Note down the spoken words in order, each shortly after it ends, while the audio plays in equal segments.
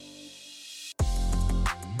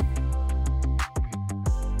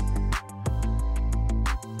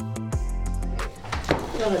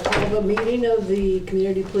Call a meeting of the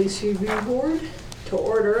Community Police Review Board to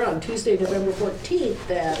order on Tuesday, November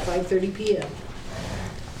 14th at 5:30 p.m.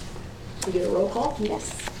 We get a roll call?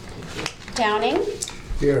 Yes. Downing,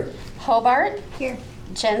 Here. Hobart, Here.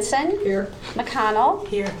 Jensen, Here. McConnell,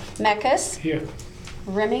 Here. Meckes, Here.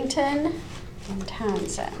 Remington, and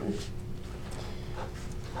Townsend.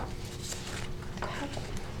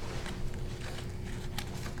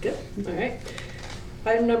 Good, all right.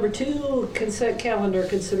 Item number 2, consent calendar.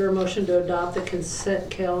 Consider a motion to adopt the consent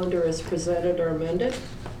calendar as presented or amended.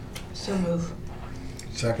 So move.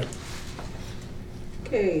 Second.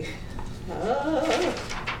 Okay.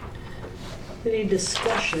 Any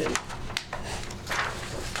discussion?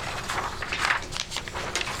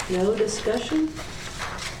 No discussion?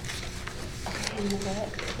 In the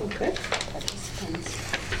book, Okay.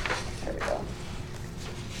 participants. There we go.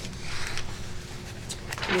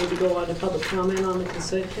 We need to go on to public comment on the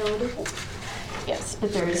consent calendar. Yes,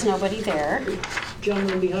 but there is nobody there.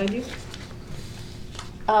 Gentleman behind you?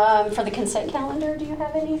 For the consent calendar, do you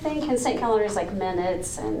have anything? Consent calendar is like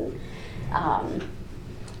minutes and,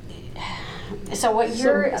 so what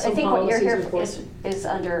you're, I Some think what you're policies here and for course. is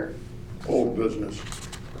under, Old business.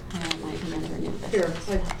 it might be under new Here,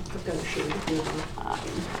 business. I've got a sheet.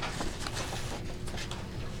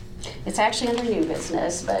 It's actually under new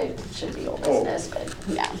business, but it should be old business, but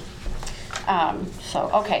yeah. So,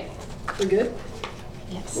 okay, We good?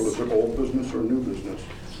 yes. Well, is it old business or new business?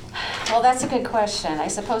 Well, that's a good question. I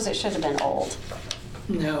suppose it should have been old.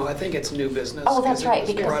 No, I think it's new business. Oh, that's right, Because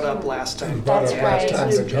it was because- brought up last time. That's right. Last time,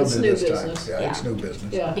 It's but new- come it's to new this time. business. Yeah, it's Yeah. new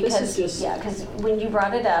business. Yeah, this is Because, just, yeah, because when you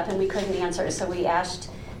brought it up and we couldn't answer it, so we asked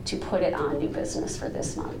to put it on new business for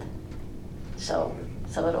this month. So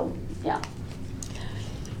it'll, yeah.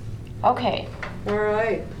 Okay, all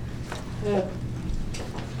right.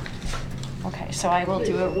 okay, so I will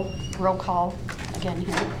do a roll call again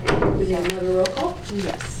here. We need another roll call?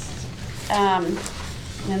 Yes.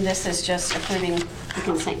 And this is just approving the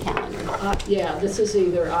consent calendar. Yeah, this is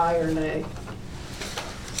either aye or nay.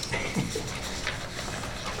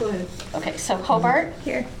 Go ahead. Okay, so Hobart,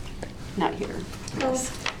 Here. not here. Oh.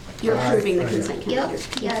 You're Aye, approving the right consent calendar.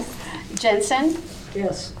 Yep. Yes. Jensen,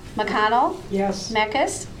 Yes. McConnell, Yes.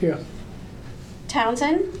 Meckes, Yeah.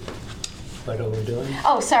 Townsend. What are we doing?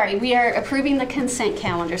 Oh, sorry, we are approving the consent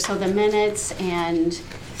calendar, so the minutes and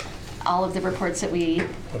all of the reports that we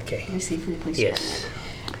Okay. received from the police Yes.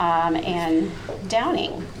 department. And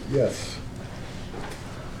Downing. Yes.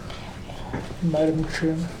 Madam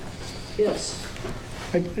Chairman, Yes.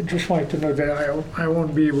 I just wanted to know that I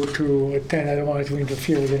won't be able to attend. I don't want to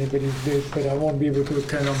interfere with anybody's date, but I won't be able to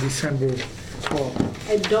attend on December 12th.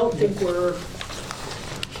 I don't think we're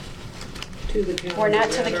to the calendar. We're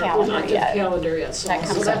not to the yet, or calendar We're not to yet. the calendar yet, so That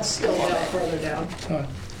comes that's up. still out further down. Uh,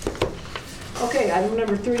 Okay, item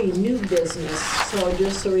number 3, new business. So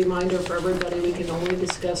just a reminder for everybody, we can only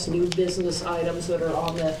discuss new business items that are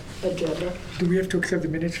on the agenda. Do we have to accept the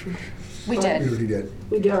minutes first? We Oh, We did. already did.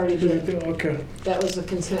 We already did. Okay. That was the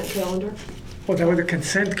consent calendar. Oh, that was the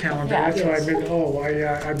consent calendar. Yeah. That's why Yes. I missed. Oh,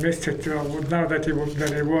 I missed it. Well, now that it was,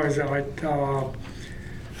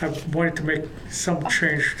 I wanted to make some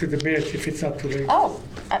change to the minutes if it's not too late. Oh.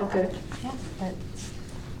 Okay. Yeah, but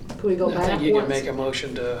Can we go I back think you once? can make a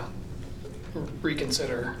motion to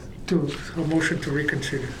reconsider. A motion to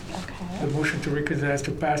reconsider. The okay. motion to reconsider has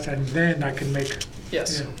to pass, and then I can make.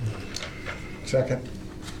 Yes. Yeah. Second.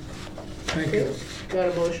 Thank you. Got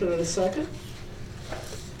a motion and a second?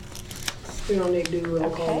 We don't need to do roll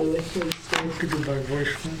call, Okay. do we? We just do- We could do by voice.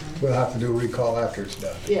 We'll have to do a recall after it's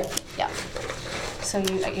done. Yeah. Yeah. So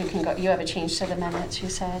you can go, you have a change to the minutes, you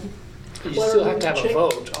said? You What still are have to have we a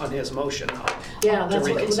vote on his motion. Yeah, To that was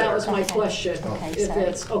reconsider. my Okay. question. Okay, If sorry.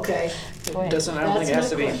 it's, okay. Go ahead. Doesn't, I don't think it has That's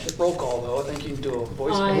to my be question. roll call though. I think you can do a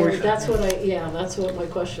voice I, vote. that's what that's what my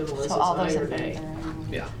question was, is So all those aye or in nay. favor?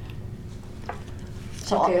 Yeah.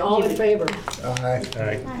 So Okay, all in you- favor? Aye. All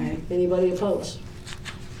right. Anybody opposed?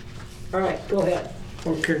 All right, go ahead.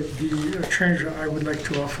 Okay, the change I would like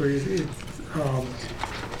to offer is,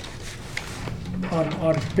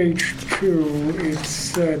 on page 2, it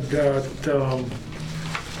said that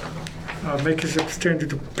make it abstain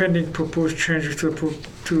to pending proposed changes to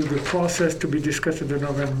the process to be discussed at the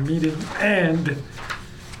November meeting, and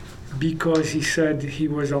because he said he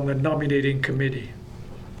was on the nominating committee.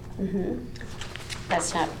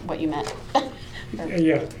 That's not what you meant.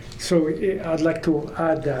 Yeah, so I'd like to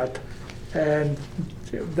add that, and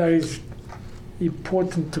that is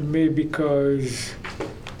important to me because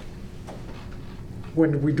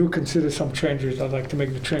when we do consider some changes, I'd like to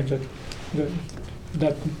make the change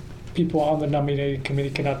that people on the nominating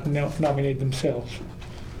committee cannot nominate themselves.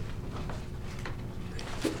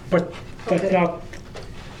 but that's Okay. not,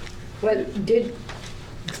 But did,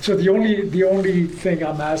 so the only thing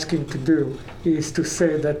I'm asking to do is to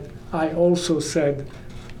say that I also said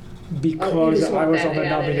you because just I want was that on the added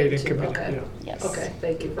nominating into- committee. okay. Yeah. Yes. okay,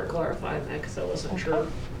 thank you for clarifying that, because I wasn't Okay. sure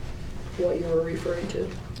what you were referring to.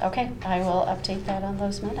 Okay, I will update that on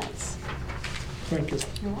those minutes. Thank you.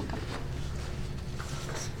 You're welcome.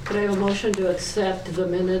 Could I have a motion to accept the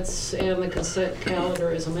minutes and the consent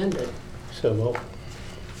calendar as amended? So, well,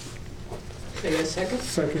 Can I get a second?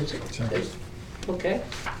 Second. Okay.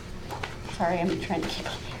 Sorry, I'm trying to keep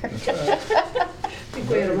up I here. think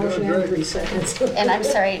we had a motion and 3 seconds. And I'm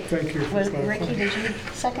sorry, Thank you for was clarifying. Ricky, did you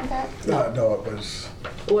second that? No, it was,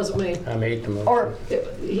 It wasn't me. I made the motion. Or,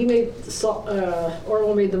 He made,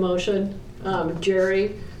 Orwell made the motion,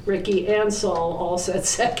 Jerry, Ricky, and Saul all said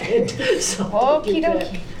second, so. okey you bet.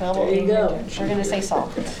 dokey. Well, There you go. We're gonna say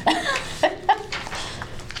Saul.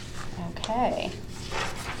 Okay.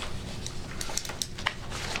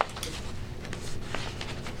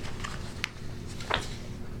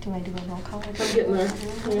 Do I do a roll call? I'm getting there.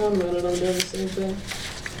 Hang on a minute, I'm doing the same thing.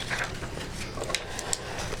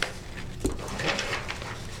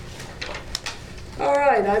 All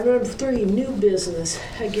right, item number 3, new business.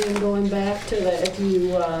 Again, going back to the, if you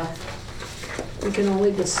can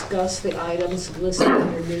only discuss the items listed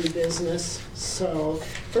under new business. So,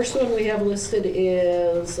 first one we have listed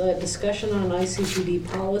is a discussion on ICPD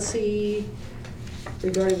policy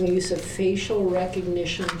regarding the use of facial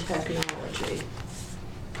recognition technology.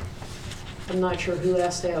 I'm not sure who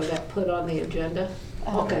asked to have that put on the agenda.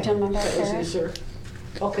 Okay, Gentleman back that was there. you, sir.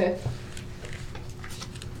 Okay.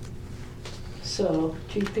 So,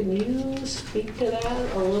 Chief, can you speak to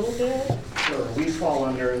that a little bit? Sure, we fall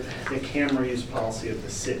under the camera use policy of the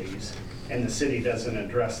cities, and the city doesn't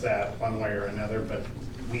address that one way or another, but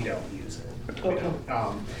we don't use it. We Okay.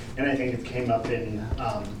 don't. And I think it came up in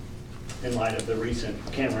light of the recent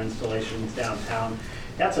camera installations downtown.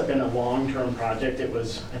 That's been a long-term project. It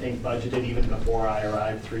was, I think, budgeted even before I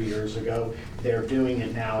arrived 3 years ago. They're doing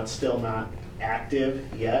it now. It's still not active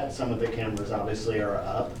yet. Some of the cameras obviously are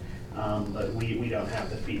up. But we don't have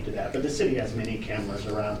the feed to that. But the city has many cameras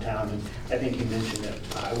around town, and I think you mentioned it,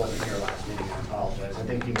 I wasn't here last meeting, I apologize. I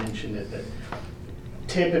think you mentioned it, that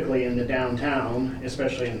typically in the downtown,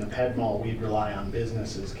 especially in the Ped Mall, we'd rely on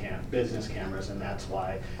business cameras, and that's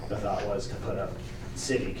why the thought was to put up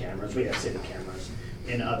city cameras. We have city cameras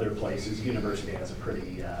in other places. University has a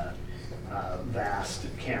pretty vast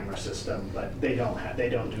camera system, but they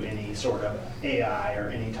don't do any sort of AI or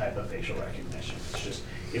any type of facial recognition. It's just,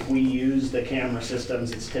 if we use the camera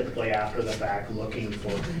systems, it's typically after the fact looking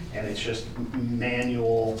for, and it's just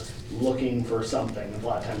manual looking for something. A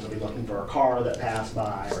lot of times we'll be looking for a car that passed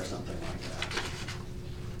by or something like that.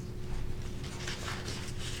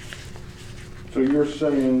 So you're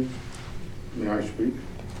saying, may I speak?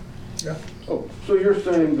 yeah. Oh, so you're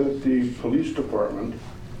saying that the police department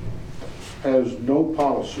has no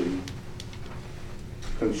policy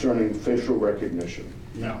concerning facial recognition?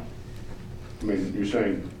 No. I mean, you're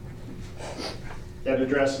saying, That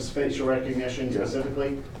addresses facial recognition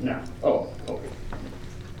specifically? No. oh, okay.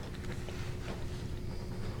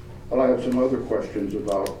 Well, I have some other questions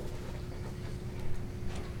about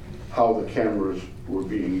how the cameras were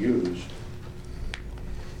being used.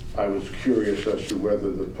 I was curious as to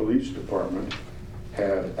whether the police department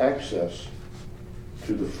had access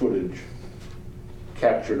to the footage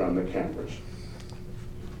captured on the cameras.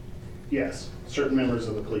 Yes, certain members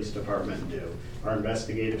of the police department do. Our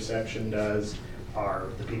investigative section does,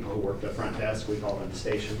 the people who work the front desk, we call them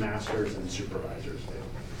station masters, and supervisors do.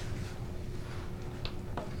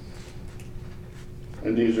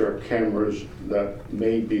 And these are cameras that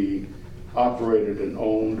may be operated and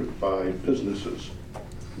owned by businesses.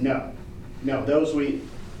 No, those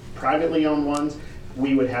privately owned ones,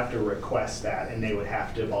 we would have to request that, and they would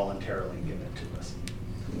have to voluntarily give it to us.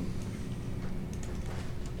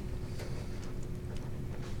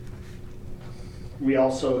 We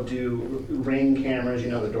also do Ring cameras, the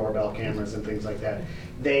doorbell cameras and things like that.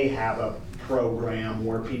 They have a program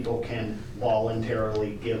where people can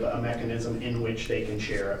voluntarily give a mechanism in which they can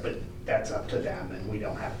share it, but that's up to them, and we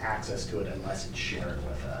don't have access to it unless it's shared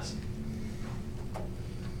with us.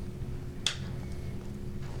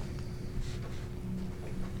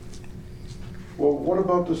 Well, what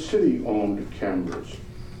about the city-owned cameras?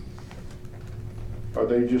 Are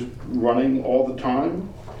they just running all the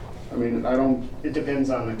time? I mean, I don't, It depends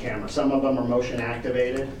on the camera. Some of them are motion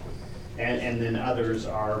activated, and then others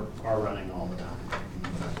are running all the time.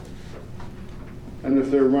 and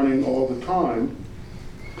if they're running all the time,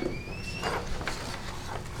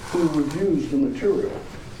 who reviews the material?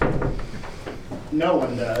 No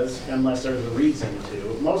one does unless there's a reason to.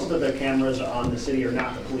 Most of the cameras on the city are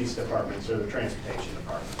not the police departments or the transportation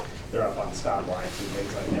department. They're up on stoplights and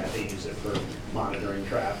things like that. They use it for monitoring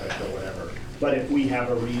traffic or whatever. But if we have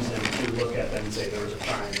a reason to look at them and say there was a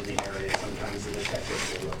crime in the area, sometimes the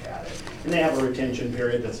detectives will look at it. And they have a retention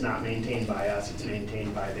period that's not maintained by us, it's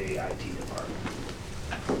maintained by the IT department.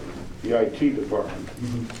 The IT department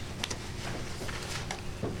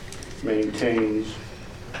maintains,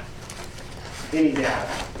 Any data,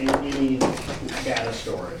 any data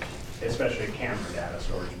storage, especially camera data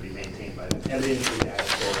storage, would be maintained by them. Evidentiary data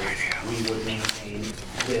storage, we would maintain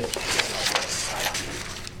with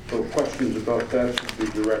so questions about that should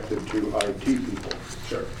be directed to IT people. IT.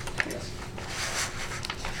 Sure, yes.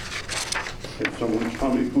 Can someone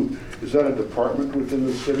tell me who, is that a department within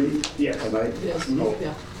the city? Yes. And I, Yes, oh,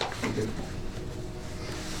 yeah.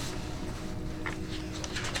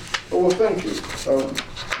 oh, well, thank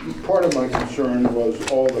you. Part of my concern was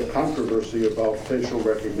all the controversy about facial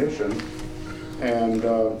recognition and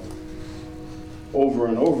over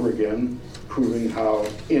and over again proving how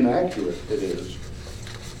inaccurate it is.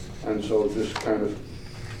 And so just kind of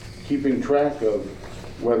keeping track of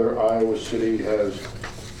whether Iowa City has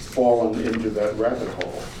fallen into that rabbit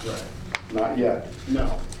hole. Right. Not yet.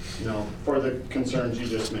 No, no, for the concerns you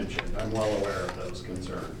just mentioned, I'm well aware of those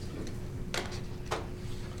concerns.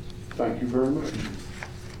 Thank you very much.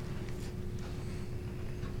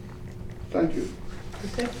 Thank you.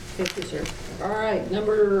 Okay, thank you, sir. All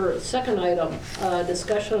right, second item,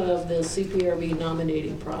 discussion of the CPRB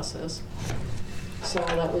nominating process. So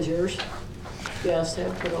that was yours? Yes,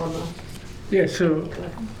 have put on the, Yeah, so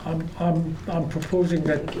I'm proposing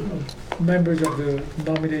that members of the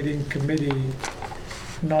nominating committee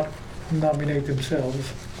not nominate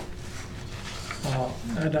themselves.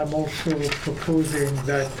 And I'm also proposing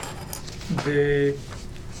that the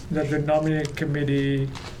nominating committee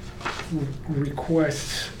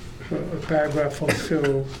requests a paragraph or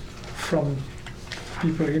so from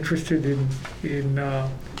people interested in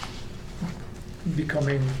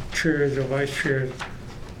becoming chairs or vice chairs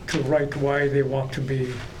to write why they want to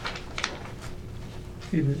be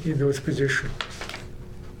in those positions,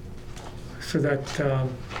 so that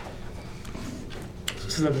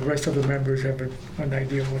the rest of the members have an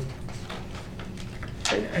idea what.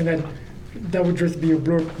 And then that would just be a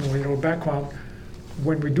blurb, background.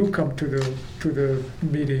 When we do come to the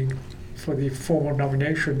meeting for the formal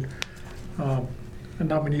nomination, the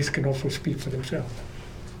nominees can also speak for themselves.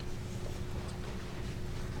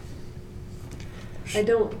 I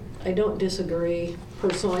don't disagree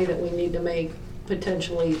personally that we need to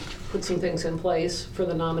potentially put some things in place for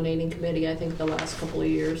the nominating committee. I think the last couple of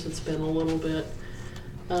years it's been a little bit,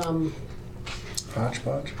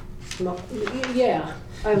 Hodgepodge? yeah.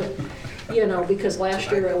 Because last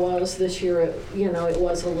year it was, this year it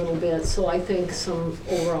was a little bit. So I think some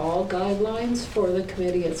overall guidelines for the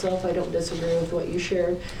committee itself, I don't disagree with what you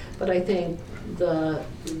shared, but I think the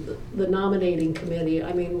nominating committee,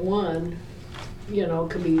 one,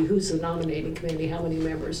 could be who's the nominating committee, how many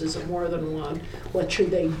members, is it more than one? What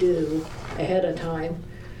should they do ahead of time?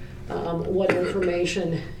 What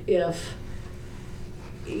information, if,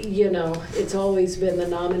 it's always been the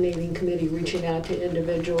nominating committee reaching out to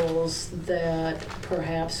individuals that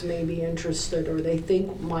perhaps may be interested or they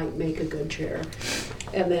think might make a good chair.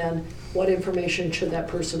 And then what information should that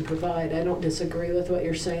person provide? I don't disagree with what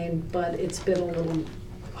you're saying, but it's been a little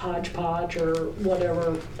hodgepodge or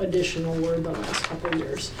whatever additional word the last couple of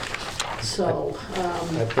years. So,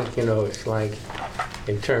 I think, it's like,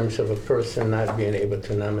 in terms of a person not being able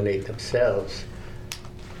to nominate themselves,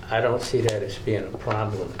 I don't see that as being a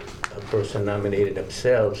problem. A person nominated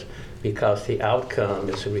themselves because the outcome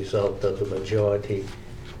is a result of the majority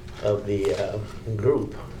of the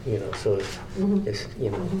group, so it's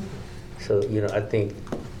so, I think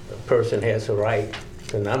a person has a right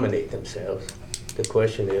to nominate themselves. The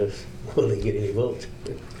question is, will they get any votes?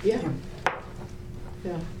 yeah.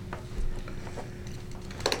 Yeah.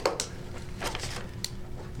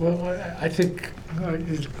 Well, I think,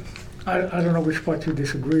 I don't know which part you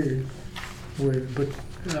disagree with, but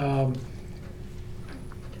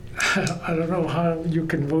I don't know how you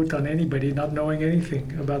can vote on anybody not knowing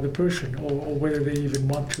anything about the person or whether they even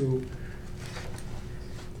want to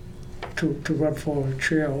run for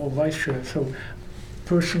chair or vice chair. So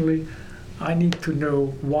personally, I need to know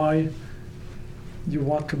why you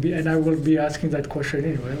want to be, and I will be asking that question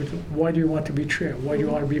anyway. Why do you want to be chair? Why do you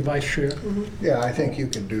want to be vice chair? Yeah, I think you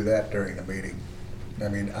can do that during the meeting.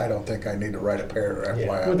 I don't think I need to write a paragraph Yeah.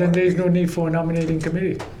 why I Well, then want to there's be. no need for a nominating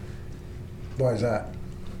committee. Why is that?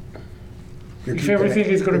 If everything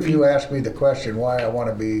is gonna If be- you ask me the question why I want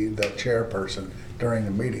to be the chairperson during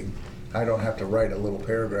the meeting, I don't have to write a little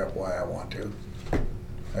paragraph why I want to.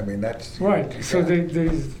 I mean, that's. Right, so Yeah.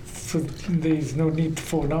 there's no need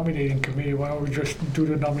for nominating committee, why don't we just do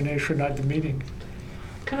the nomination at the meeting?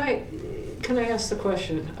 Can I ask the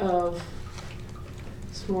question of,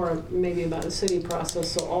 it's more maybe about the city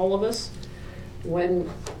process, so all of us, when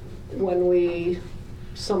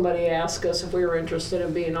somebody asked us if we were interested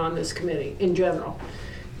in being on this committee, in general,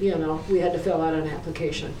 you know, we had to fill out an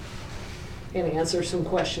application and answer some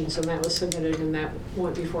questions, and that was submitted and that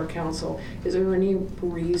went before council. Is there any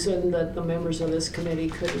reason that the members of this committee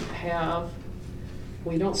couldn't have,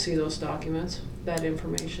 we don't see those documents, that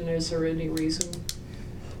information, is there any reason?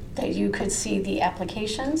 That you could see the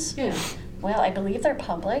applications? Yeah, Well, I believe they're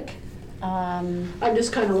public. I'm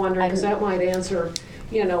just kind of wondering, because that might answer,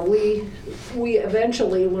 you know, we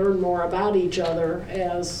eventually learn more about each other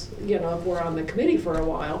as, you know, if we're on the committee for a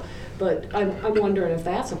while, but I'm wondering if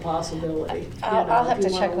that's a possibility. You I'll know, have if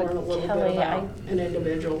to you check wanna with learn a little Kelly. bit about an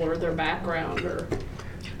individual or their background or.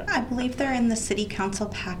 I believe they're in the city council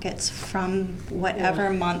packets from whatever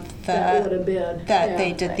month That would have been. that yeah.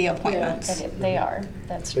 they did the Right. appointments. They are,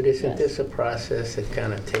 that's. But isn't yes. this a process that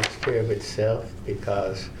kind of takes care of itself?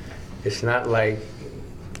 Because it's not like,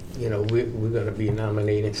 you know, we're going to be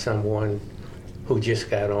nominating someone who just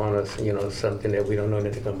got on us, you know, something that we don't know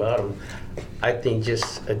anything about them. I think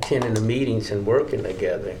just attending the meetings and working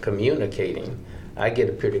together and communicating, I get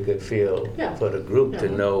a pretty good feel Yeah. for the group to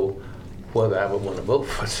Yeah. know whether I would want to vote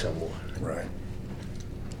for someone. Right.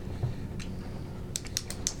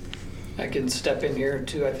 I can step in here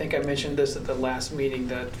too. I think I mentioned this at the last meeting,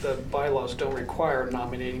 that the bylaws don't require a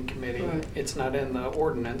nominating committee. Right. It's not in the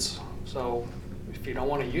ordinance, so if you don't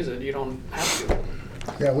want to use it, you don't have to.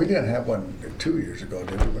 Yeah, we didn't have one 2 years ago,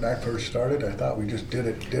 did we? When I first started, I thought we just did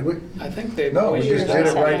it, did we? I think they've No, we always just used did a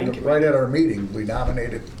it nominating right, committee. right at our meeting. We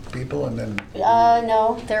nominated people and then,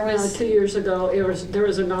 No, there No, was, 2 years ago, there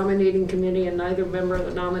was a nominating committee and neither member of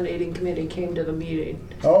the nominating committee came to the meeting.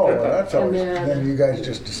 oh, well, that's And always, then- then you guys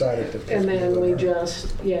just decided to. pick And then people we that are-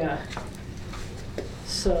 just, yeah.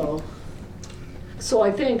 So I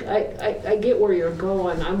think, I get where you're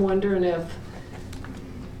going. I'm wondering if,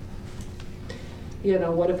 you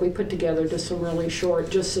know, what if we put together just some really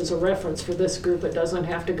short, just as a reference for this group, it doesn't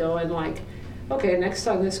have to go in like, okay, next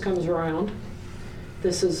time this comes around,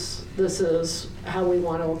 this is how we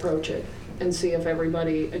want to approach it, and see if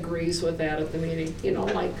everybody agrees with that at the meeting, you know,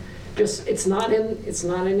 like, just, it's not in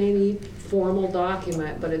any formal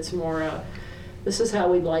document, but it's more this is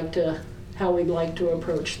how we'd like to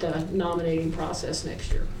approach the nominating process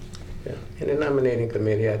next year. Yeah. In the nominating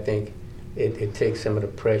committee, I think it takes some of the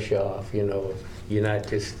pressure off, you know. You're not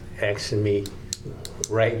just asking me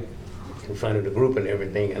right in front of the group and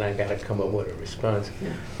everything, and I gotta come up with a response. Yeah.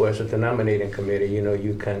 Whereas with the nominating committee, you know,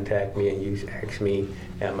 you contact me and you ask me,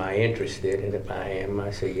 am I interested? And if I am,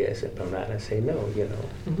 I say yes. If I'm not, I say no, you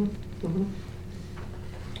know. Mhm.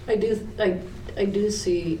 I do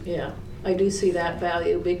see that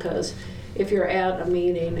value, because if you're at a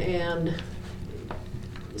meeting and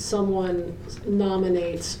someone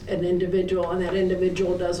nominates an individual and that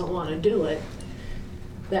individual doesn't want to do it,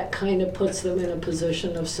 that kind of puts them in a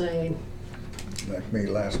position of saying, Like me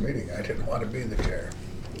last meeting, I didn't want to be the chair.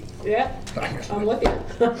 yeah, I'm with you.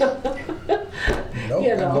 Nope,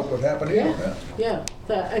 You and know. look what happened here. Yeah, yeah,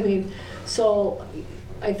 that, I mean, so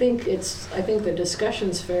I think the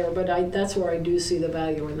discussion's fair, but that's where I do see the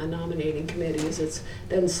value in the nominating committee, is it's,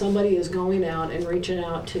 then somebody is going out and reaching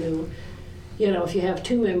out to, you know, if you have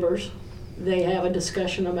 2 members, they have a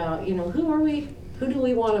discussion about, you know, who do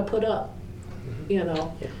we want to put up, you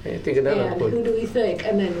know? Yeah. I think another And who do we think?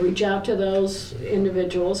 And then reach out to those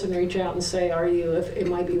individuals and reach out and say, are you, if it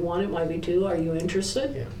might be 1, it might be 2, are you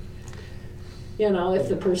interested? Yeah. You know, if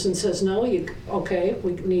the person says no, okay,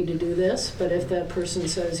 we need to do this, but if that person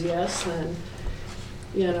says yes, then,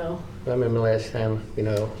 you know. I remember last time, you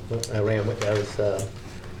know, I was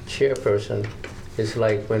chairperson. It's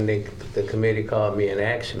like when the committee called me and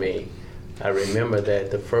asked me, I remember that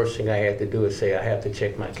the first thing I had to do is say, I have to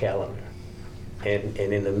check my calendar. And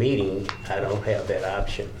in the meeting, I don't have that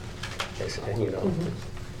option. You know.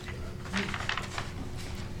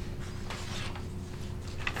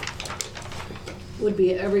 Would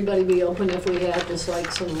everybody be open if we had just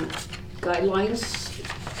like some guidelines,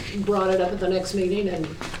 brought it up at the next meeting and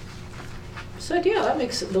said, yeah, that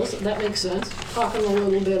makes sense. Talking a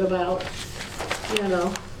little bit about, you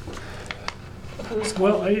know.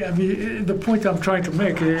 Well, I mean, the point I'm trying to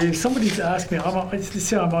make is somebody's asked me, let's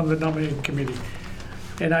say I'm on the nominating committee,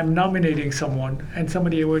 and I'm nominating someone, and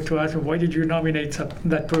somebody were to ask me, why did you nominate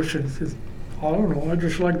that person? Says, I don't know, I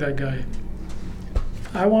just like that guy.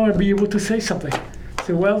 I want to be able to say something.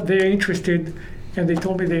 So, well, they're interested, and they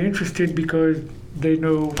told me they're interested because they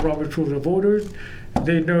know Robert's Rules of Order,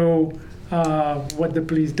 they know what the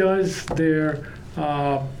police does, they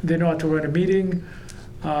know how to run a meeting,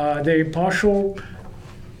 they're impartial.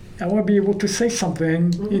 I want to be able to say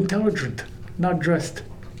something intelligent, not just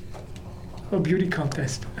a beauty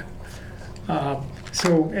contest.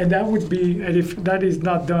 And that would be, and if that is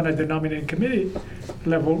not done at the nominating committee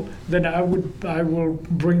level, then I will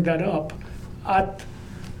bring that up at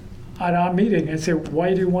our meeting and say,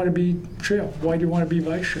 why do you want to be chair? Why do you want to be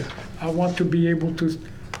vice chair? I want to be able to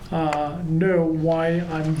know why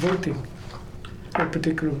I'm voting a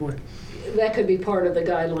particular way. That could be part of the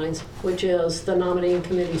guidelines, which is the nominating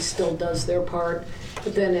committee still does their part,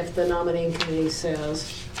 but then if the nominating committee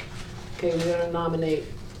says, okay, we're gonna nominate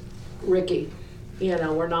Ricky,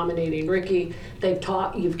 we're nominating Ricky,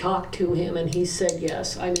 you've talked to him and he said,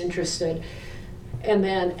 yes, I'm interested. And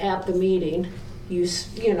then at the meeting, you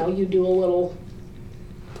do a little,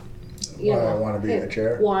 Why I want to be the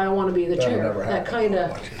chair? Why I want to be the That'll chair. never That happen. kind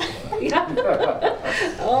of,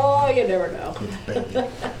 yeah. Oh, you never know.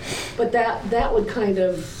 But that would kind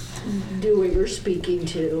of do what you're speaking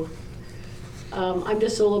to. I'm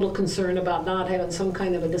just a little concerned about not having some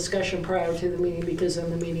kind of a discussion prior to the meeting, because then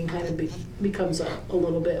the meeting kind of becomes a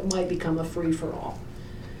little bit, might become a free-for-all.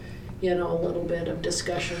 A little bit of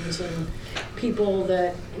discussions and people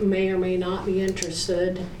that may or may not be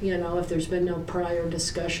interested, if there's been no prior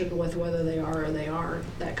discussion with whether they are or they aren't,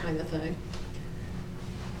 that kind of thing.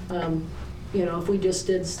 If we just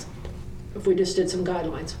did some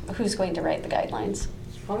guidelines, Who's going to write the guidelines?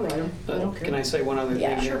 I'll write them. I don't care. Can I say one other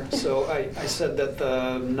Yeah, thing sure. here? So I said that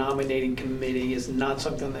the nominating committee is not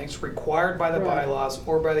something that's required by the Right. bylaws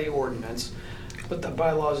or by the ordinance, but the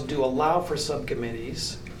bylaws do allow for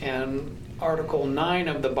subcommittees, and Article 9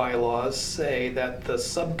 of the bylaws say that the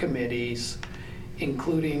subcommittees,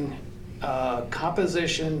 including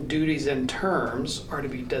composition, duties, and terms, are to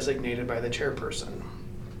be designated by the chairperson.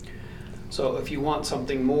 So if you want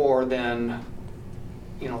something more than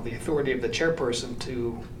the authority of the chairperson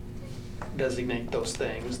to designate those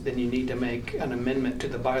things, then you need to make an amendment to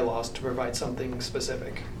the bylaws to provide something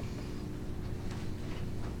specific.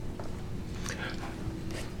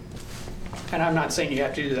 And I'm not saying you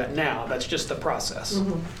have to do that now, that's just the process.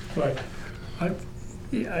 Right. I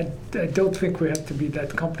don't think we have to be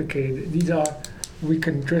that complicated. We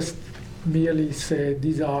can just merely say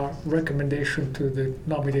these are recommendations to the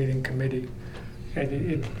nominating committee.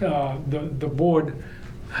 And the board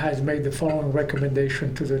has made the following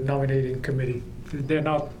recommendation to the nominating committee. They're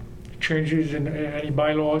not changes in any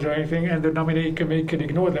bylaws or anything, and the nominating committee can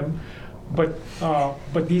ignore them. But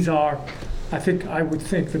these are, I would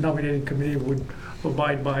think the nominating committee would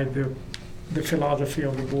abide by the philosophy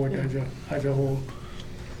of the board as a whole.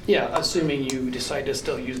 Yeah, assuming you decide to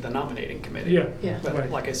still use the nominating committee. Yeah. But Right.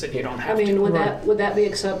 like I said, you don't I have mean, to. would that be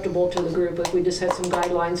acceptable to the group if we just had some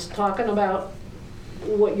guidelines talking about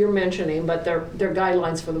what you're mentioning, but they're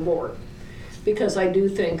guidelines for the board? Because I do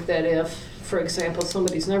think that if, for example,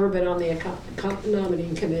 somebody's never been on the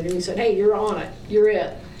nominating committee and we said, hey, you're on it, you're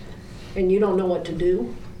it, and you don't know what to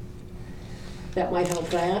do, that might help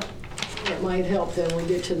that. It might help then we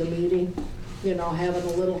get to the meeting, having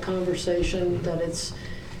a little conversation that it's,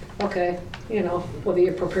 okay, whether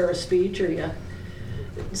you prepare a speech or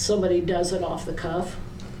somebody does it off the cuff,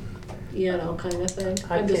 kind of thing.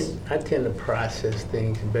 I tend to process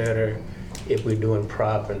things better if we're doing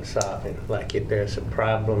problem solving. Like if there's a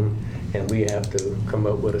problem and we have to come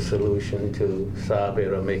up with a solution to solve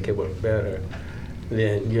it or make it work better,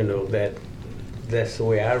 then that's the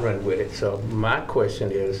way I run with it. So my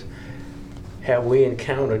question is, have we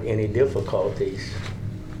encountered any difficulties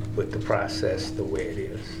with the process the way it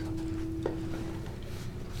is?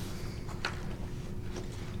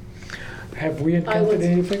 Have we encountered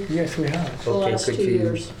anything? Yes, we have. The Okay, last could 2 you-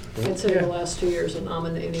 years. I'd say Yeah. the last 2 years of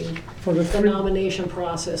nominating. For the The three, nomination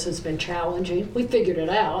process has been challenging. We figured it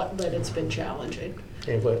out, but it's been challenging.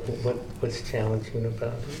 And what's challenging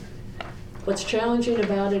about it? What's challenging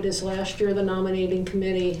about it is last year, the nominating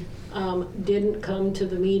committee didn't come to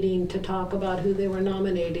the meeting to talk about who they were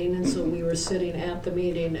nominating, and so we were sitting at the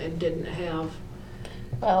meeting and didn't have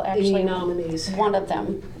Well, any actually, nominees. one of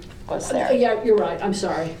them was there. Yeah, you're right, I'm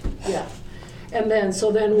sorry, yeah. And then,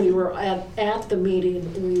 so then we were at the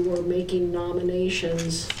meeting, we were making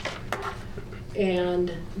nominations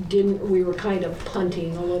and we were kind of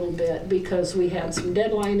punting a little bit because we had some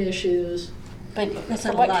deadline issues. But There's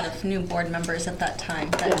a what- lot of new board members at that time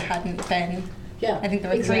that Yeah. hadn't been. Yeah. I think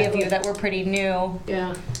there were three of exactly. you that were pretty new.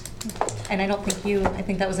 Yeah, And I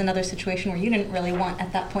think that was another situation where you didn't really want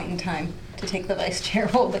at that point in time to take the vice chair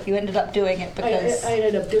role, but you ended up doing it because. I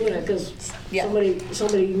ended up doing it because Yeah.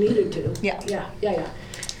 somebody needed to. Yeah. Yeah.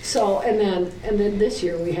 So, and then this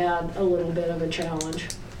year we had a little bit of a challenge.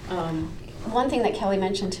 One thing that Kelly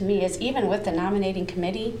mentioned to me is even with the nominating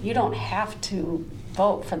committee, you don't have to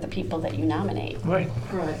vote for the people that you nominate. Right.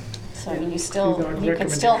 Right. So I mean, These you are could recommendation.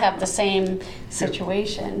 still have the same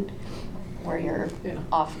situation where you're Yeah.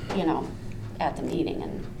 off, at the meeting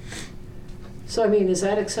and. So, I mean, is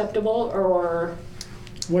that acceptable, or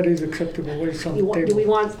What is acceptable? What is on the do we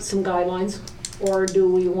table? want some guidelines? Or do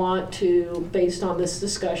we want to, based on this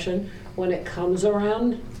discussion, when it comes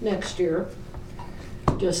around next year,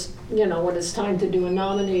 just, when it's time to do a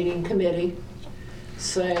nominating committee,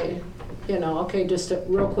 say, okay, just a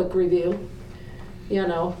real quick review.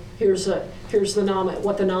 Here's what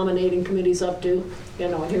the nominating committee's up to,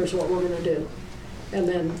 and here's what we're gonna do. And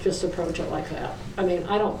then just approach it like that. I mean,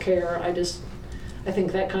 I don't care, I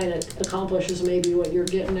think that kind of accomplishes maybe what you're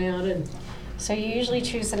getting at, and So you usually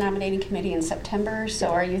choose the nominating committee in September, so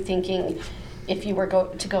are you thinking if you were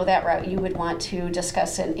to go that route, you would want to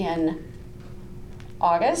discuss it in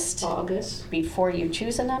August? August. Before you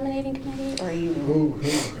choose a nominating committee, or you?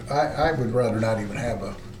 I would rather not even have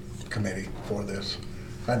a committee for this.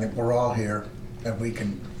 I think we're all here and we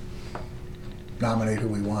can nominate who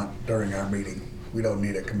we want during our meeting. We don't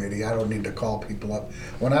need a committee. I don't need to call people up.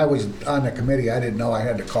 When I was on the committee, I didn't know I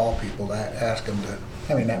had to call people to ask them to,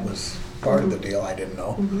 that was part of the deal, I didn't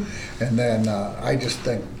know. And then I just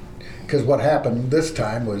think, because what happened this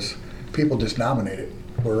time was people just nominated.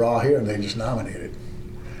 We're all here and they just nominated.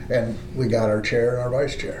 And we got our chair and our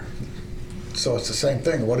vice chair. So it's the same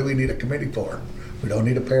thing. What do we need a committee for? We don't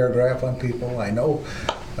need a paragraph on people. I know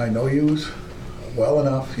yous well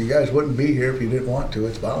enough. You guys wouldn't be here if you didn't want to.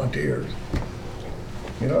 It's volunteers.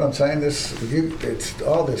 You know what I'm saying? It's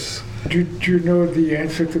all this. Do you know the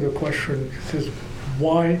answer to the question? It says,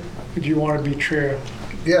 why would you want to be chair?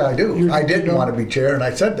 Yeah, I do. You I didn't don't- want to be chair, and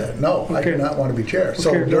I said that. No, I do Okay. not want to be chair.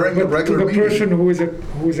 So Okay, during the but regular to the person meeting,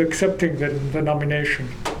 who is accepting the nomination,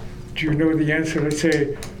 do you know the answer? Let's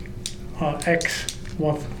say X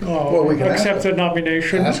wants we can ask accepts the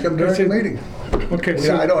nomination. ask them during Let's the say- meeting. Okay, Yeah,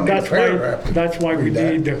 so I don't need a that's why paragraph to that's why we read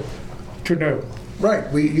that. need to know, Right,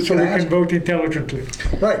 you so can we ask. can vote intelligently.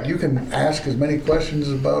 Right, you can ask as many questions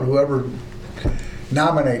about whoever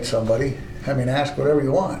nominates somebody. Ask whatever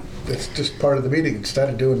you want. It's just part of the meeting instead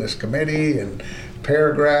of doing this committee and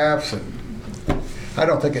paragraphs. And I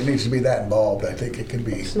don't think it needs to be that involved. I think it can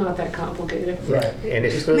be. it's not that complicated. Right. And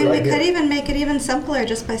it's I mean, like we could even make it even simpler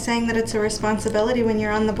just by saying that it's a responsibility when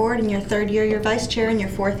you're on the board. In your third year, you're vice chair. In your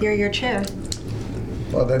fourth year, you're chair.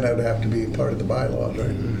 Well, then that'd have to be part of the bylaws,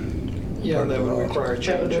 right? Yeah, that would require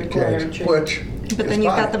That would change. require Change, change. which But then is you've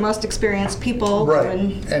got fine. the most experienced people. Right,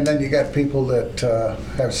 doing- and then you got people that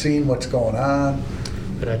have seen what's going on.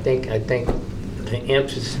 But I think the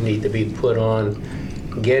emphasis need to be put on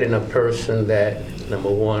getting a person that,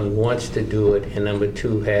 number one, wants to do it, and number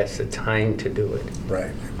two, has the time to do it.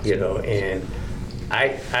 Right. And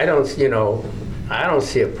I don't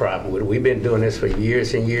see a problem with it. We've been doing this for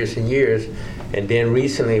years and years and years, and then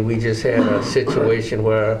recently we just had a situation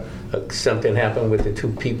where something happened with the two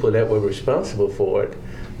people that were responsible for it.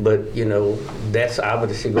 But that's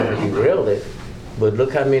obviously going to derail it. But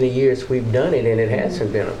look how many years we've done it, and it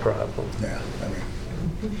hasn't been a problem. Yeah,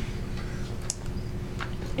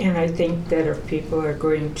 And I think that if people are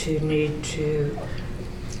going to need to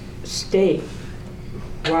state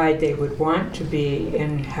why they would want to be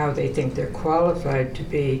and how they think they're qualified to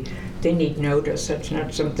be, they need notice. That's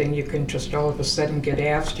not something you can just all of a sudden get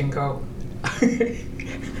asked and go.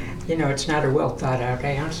 It's not a well thought out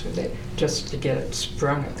answer that just to get it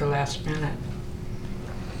sprung at the last minute.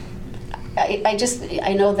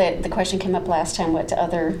 I know that the question came up last time, what do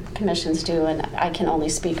other commissions do, and I can only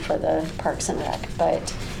speak for the Parks and Rec,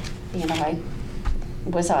 but, I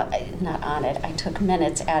was not on it. I took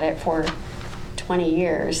minutes at it for 20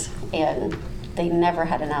 years, and they never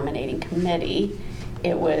had a nominating committee.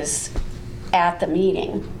 It was at the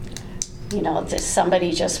meeting.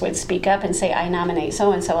 Somebody just would speak up and say, I nominate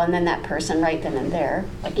so-and-so, and then that person right then and there,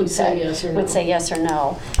 like you Would say said, yes or would no. say yes or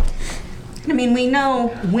no. I mean, we know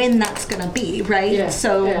when that's going to be, right? Yeah,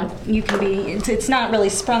 So yeah. you can be, it's not really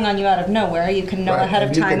sprung on you out of nowhere. You can know Right, ahead of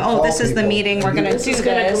and you time, can oh, call this is the people, meeting, we're and you going to This do is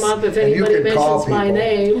gonna this. come up if And you anybody can call mentions my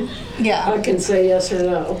people. name, I Yeah. can say yes or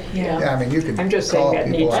no. Yeah, you can I'm just call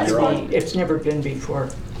saying that people needs on your to own. be, it's never been before.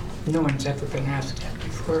 No one's ever been asked that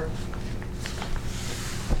before.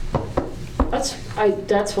 That's fine.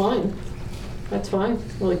 That's fine.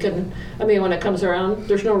 Well, we can, when it comes around,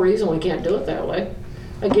 there's no reason we can't do it that way.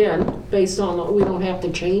 again, based on, we don't have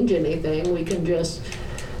to change anything, we can just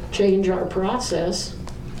change our process,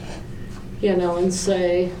 you know, and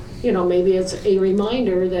say, you know, maybe it's a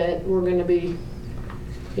reminder that we're gonna be,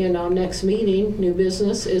 you know, next meeting, new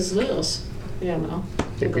business is this, you know.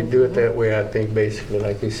 If we do it that way, I think basically,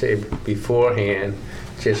 like you say beforehand,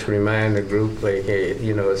 just remind the group, like, hey,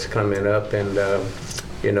 you know, it's coming up, and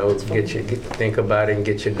you know, think about it and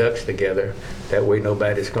get your ducks together. That way,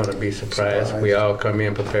 nobody's going to be surprised. We all come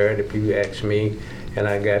in prepared. If you ask me, and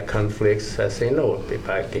I got conflicts, I say no. If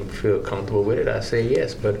I can feel comfortable with it, I say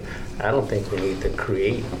yes. But I don't think we need to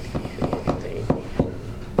create anything.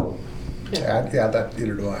 Yeah, that,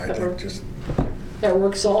 either do I. I think just, That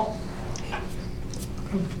works, all?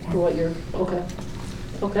 For what you're, okay.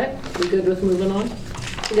 Okay, we good with moving on?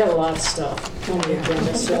 We got a lot of stuff on the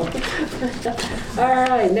agenda, so. All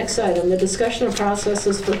right, next item, the discussion of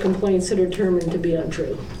processes for complaints that are determined to be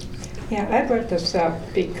untrue. Yeah, I brought this up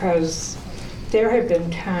because there have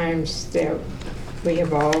been times that we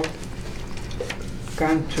have all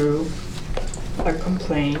gone through a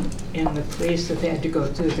complaint and the police have had to go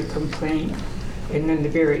through the complaint. And in the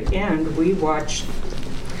very end, we watched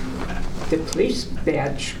the police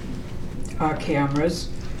badge cameras,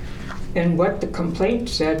 and what the complaint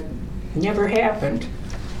said never happened.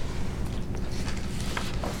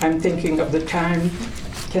 I'm thinking of the time,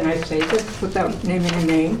 can I say this without naming a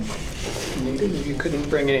name? You couldn't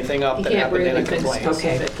bring anything up You that can't happened bring in a anything complaint.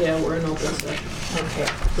 Okay. specific, yeah, we're in open session. Okay,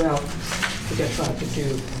 well, I guess I'll have to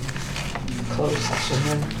do closed session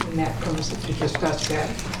when that comes to discuss that.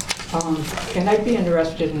 And I'd be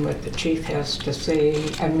interested in what the chief has to say.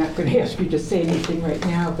 I'm not going to ask you to say anything right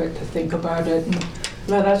now, but to think about it and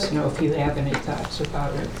let us know if you have any thoughts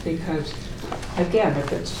about it. Because, again,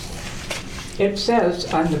 if it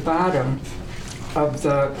says on the bottom of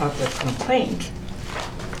the complaint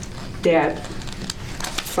that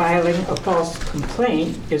filing a false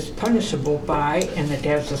complaint is punishable by, and it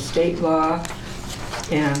has a state law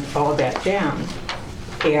and all that down.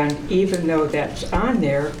 And even though that's on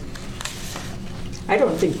there, I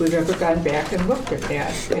don't think we've ever gone back and looked at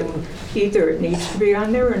that. And either it needs to be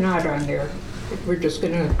on there or not on there. We're just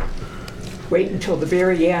gonna wait until the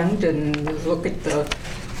very end and look at the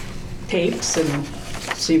tapes and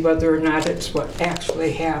see whether or not it's what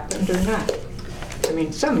actually happened or not. I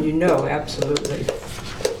mean, some you know, absolutely.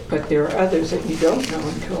 But there are others that you don't know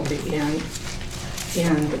until the end.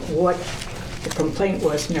 And what the complaint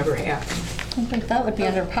was never happened. I think that would be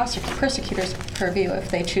under prosecutor's purview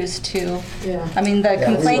if they choose to. Yeah. I mean, the we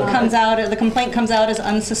complaint would. comes out as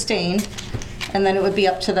unsustained, and then it would be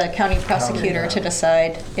up to the county prosecutor to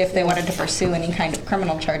decide if they wanted to pursue any kind of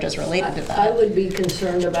criminal charges related to I that. would be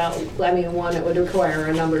concerned about, I mean, one, it would require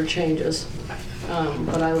a number of changes,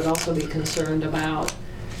 but I would also be concerned about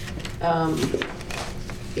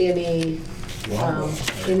any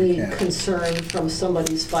Yeah. concern from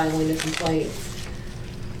somebody's filing a complaint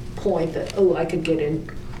point that, oh, I could get in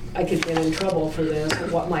trouble for this, or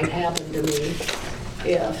what might happen to me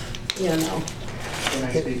if, you know, Can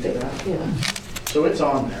I speak to that? yeah. So it's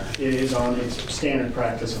on there. It is on, it's standard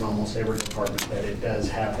practice in almost every department that it does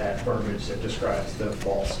have that verbiage that describes the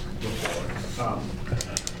false report.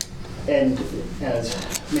 And as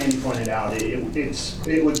Mandy pointed out,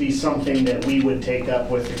 it would be something that we would take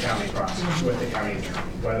up with the county prosecutor, with the county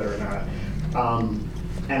attorney, whether or not.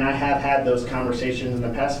 And I have had those conversations in the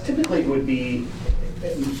past. Typically it would be,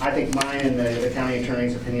 I think mine and the county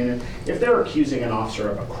attorney's opinion, if they're accusing an officer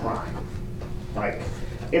of a crime, like,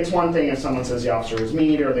 it's one thing if someone says the officer was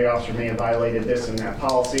mean or the officer may have violated this and that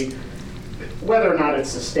policy. Whether or not it's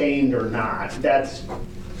sustained or not, that's,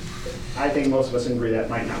 I think most of us agree that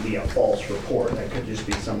might not be a false report. That could just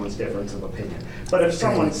be someone's difference of opinion. But if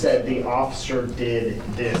someone said the officer did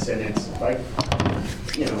this and it's like,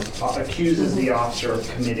 you know, accuses the officer of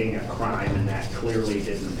committing a crime and that clearly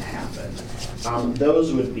didn't happen,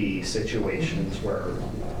 those would be situations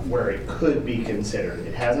where it could be considered.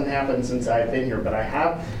 It hasn't happened since I've been here, but I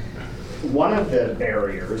have, one of the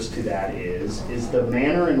barriers to that is the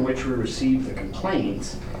manner in which we receive the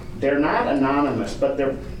complaints. They're not anonymous, but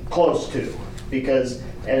they're close to, because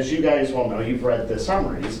as you guys well know, you've read the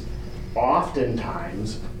summaries,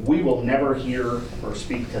 oftentimes we will never hear or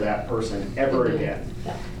speak to that person ever again.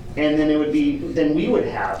 And then then we would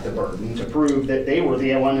have the burden to prove that they were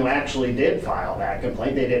the one who actually did file that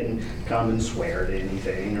complaint. They didn't come and swear to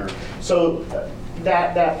anything, or so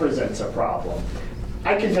that presents a problem.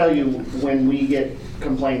 I can tell you when we get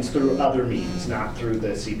complaints through other means, not through the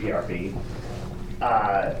CPRB,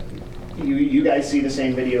 you guys see the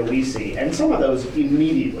same video we see, and some of those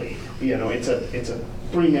immediately, you know, it's a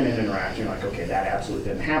 3-minute interaction. You're like, okay, that absolutely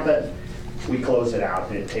didn't happen. we close it out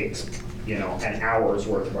and it takes, an hour's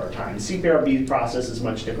worth of our time. CPRB process is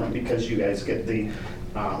much different because you guys get we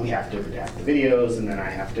have to redact the videos and then I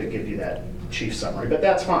have to give you that chief summary, but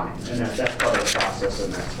that's fine. And that's part of the process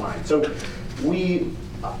and that's fine. So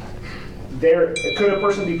could a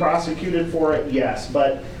person be prosecuted for it? Yes,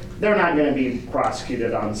 but they're not going to be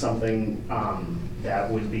prosecuted on something that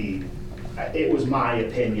would be, it was my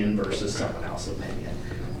opinion versus someone else's opinion.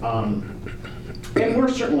 And we're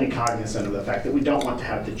certainly cognizant of the fact that we don't want to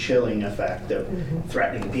have the chilling effect of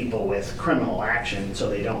threatening people with criminal action so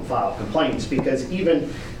they don't file complaints, because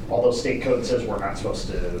even although state code says we're not supposed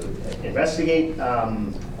to investigate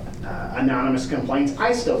anonymous complaints,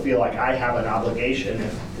 I still feel like I have an obligation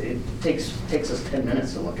if it takes us 10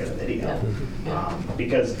 minutes to look at a video.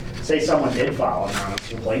 Because say someone did file an anonymous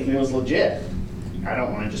complaint and it was legit, I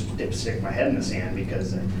don't want to just stick my head in the sand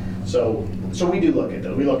because, so we do look at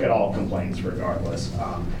those. We look at all complaints regardless.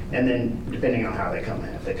 And then depending on how they come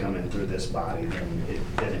in, if they come in through this body,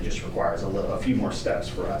 then it just requires a few more steps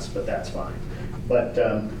for us, but that's fine. But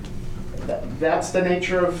that's the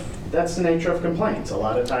nature of complaints. A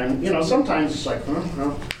lot of times, sometimes it's like,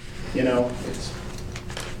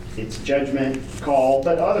 it's judgment call,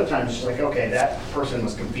 but other times it's like, okay, that person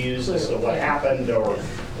was confused as to what happened or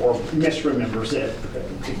misremembers it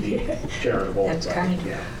to be charitable. That's kind.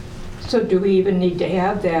 Yeah. So do we even need to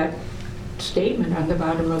have that statement on the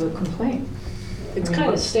bottom of the complaint? It's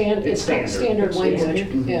kind of standard language.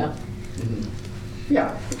 Yeah.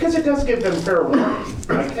 Yeah, because it does give them fair warning.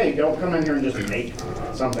 Like, hey, don't come in here and just make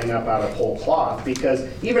something up out of whole cloth, because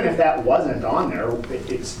even if that wasn't on there,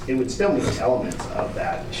 it would still meet elements of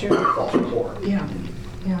that false report. Yeah,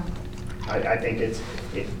 yeah. I think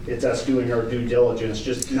it's us doing our due diligence,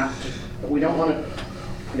 we don't want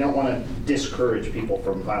to discourage people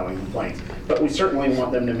from filing complaints, but we certainly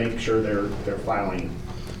want them to make sure they're filing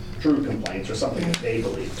true complaints or something that they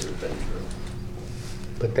believe to have been true.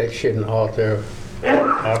 But that shouldn't alter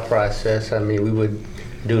our process. I mean, we would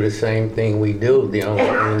do the same thing we do. The only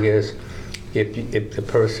thing is, if the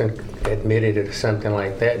person admitted it or something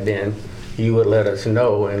like that, then you would let us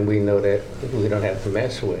know, and we know that we don't have to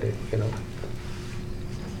mess with it,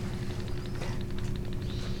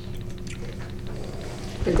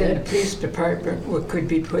 But then the police department could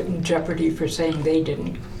be put in jeopardy for saying they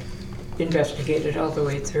didn't investigate it all the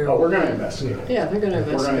way through. Oh, we're going to investigate it. Yeah, they're going to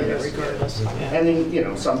investigate it regardless. Yeah. And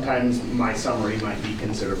then, sometimes my summary might be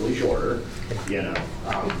considerably shorter,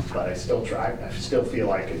 but I still feel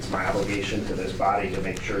like it's my obligation to this body to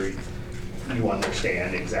make sure you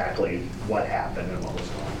understand exactly what happened and what was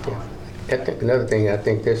going on. I think another thing, I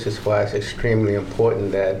think this is why it's extremely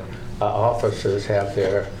important that our officers have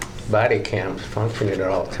their body cams functioning at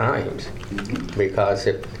all times. Because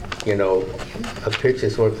if, a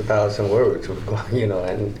picture's worth 1,000 words,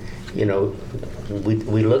 and,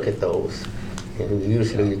 we look at those. And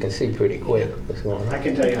usually you can see pretty quick what's going on. I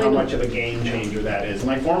can tell you how much of a game changer that is.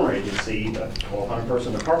 My former agency, a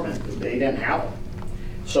 1,200-person department, they didn't have them.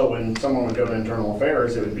 So when someone would go to internal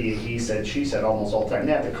affairs, it would be a he said, she said almost all the time.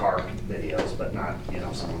 They had the car videos, but not,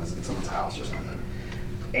 someone was in someone's house or something.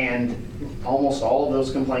 And almost all of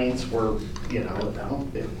those complaints were, we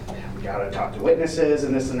got to talk to witnesses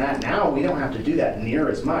and this and that. Now we don't have to do that near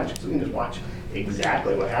as much because we can just watch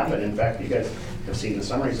exactly what happened. In fact, you guys have seen the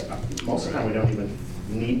summaries. Most of the time we don't even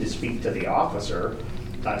need to speak to the officer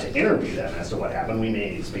to interview them as to what happened. We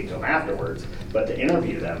may speak to them afterwards, but to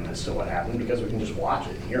interview them as to what happened because we can just watch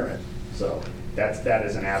it and hear it. So that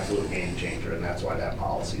is an absolute game changer, and that's why that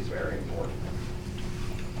policy is very important.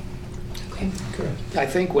 I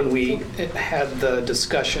think when we had the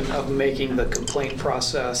discussion of making the complaint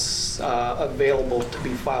process available to be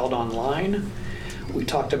filed online, we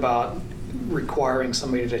talked about requiring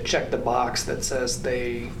somebody to check the box that says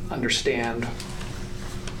they understand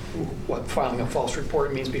what filing a false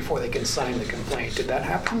report means before they can sign the complaint. Did that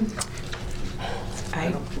happen? I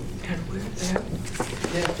don't know that.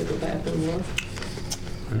 You have to go back and look.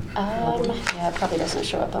 Yeah, it probably doesn't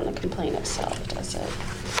show up on the complaint itself, does it?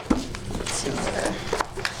 Let's see here.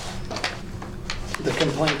 The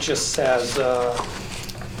complaint just says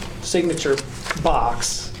signature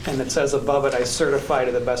box, and it says above it, I certify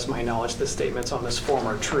to the best of my knowledge the statements on this form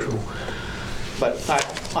are true. But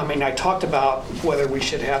I talked about whether we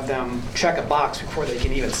should have them check a box before they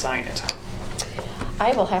can even sign it.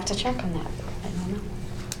 I will have to check on that. I don't know.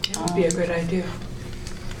 That would be a good idea.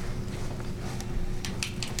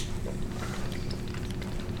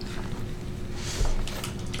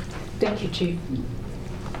 Thank you, Chief.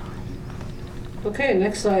 Okay,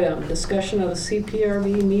 next item, discussion of the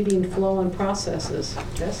CPRB meeting flow and processes.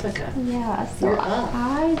 Jessica. Yeah, so You're up.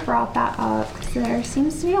 I brought that up there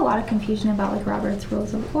seems to be a lot of confusion about like Robert's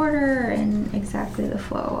Rules of Order and exactly the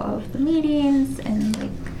flow of the meetings, and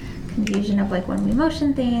like confusion of like when we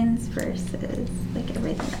motion things versus like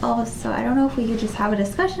everything else. So I don't know if we could just have a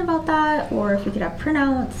discussion about that, or if we could have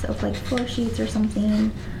printouts of like flow sheets or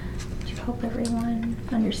something to help everyone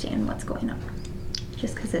understand what's going on.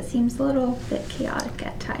 Just because it seems a little bit chaotic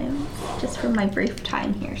at times, just from my brief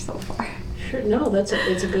time here so far. Sure, no, it's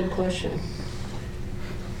a good question.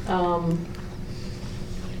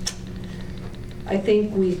 I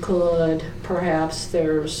think we could, perhaps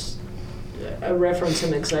there's a reference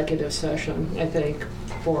in executive session, I think,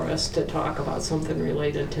 for us to talk about something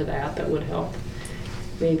related to that would help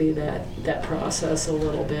maybe that process a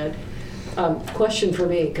little bit. Question for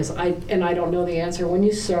me, because I don't know the answer. When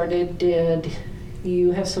you started, did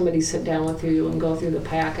you have somebody sit down with you and go through the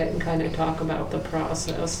packet and kind of talk about the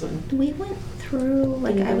process? And We went through,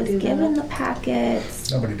 like I was given the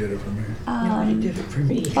packets. Nobody did it for me. Nobody did it for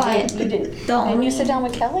me. But You didn't. the Didn't only you sit down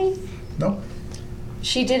with Kelly? No?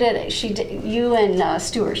 She did it. You and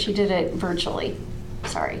Stuart. She did it virtually.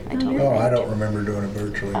 Sorry, I told her. Oh, I don't remember doing it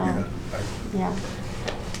virtually. Oh. Yeah.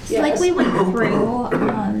 Yeah. like we went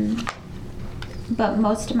through, but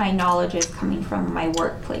most of my knowledge is coming from my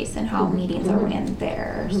workplace and how meetings are ran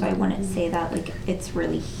there. So I wouldn't say that like it's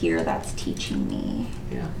really here that's teaching me.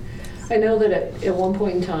 yeah, I know that at one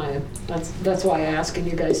point in time, that's why I asked, and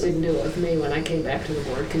you guys didn't do it with me when I came back to the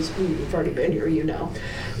board, because you've already been here, you know.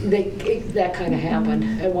 That kind of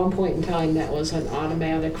happened. At one point in time, that was an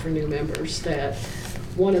automatic for new members, that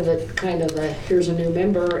one of the here's a new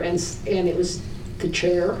member, and it was the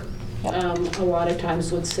chair. A lot of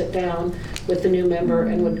times would sit down with the new member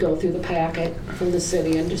and would go through the packet from the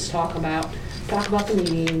city and just talk about the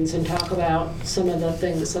meetings and talk about some of the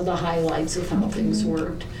things, of the highlights of how things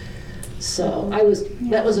worked. So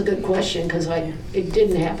that was a good question, because it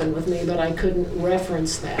didn't happen with me, but I couldn't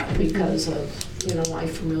reference that because of my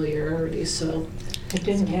familiarity. So It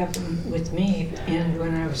didn't happen with me, and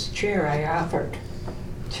when I was chair, I offered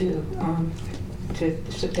to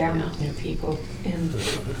sit down with new people, and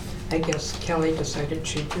I guess Kelly decided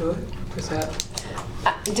she'd do it. Was that?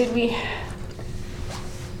 Did we?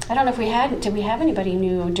 I don't know if we had. Did we have anybody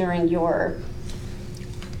new during your?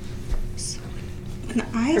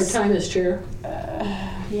 her time as chair.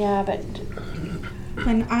 Yeah, but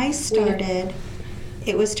When I started,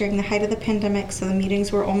 it was during the height of the pandemic, so the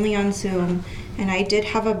meetings were only on Zoom. And I did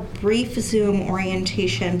have a brief Zoom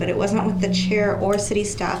orientation, but it wasn't with the chair or city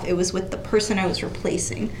staff. It was with the person I was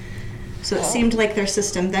replacing. So it seemed like their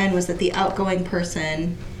system then was that the outgoing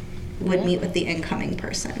person would meet with the incoming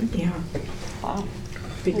person. Yeah. wow.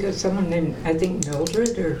 Because someone named, I think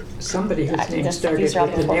Mildred, or somebody whose name These started are all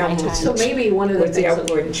with the before my name time. So maybe one of the was the things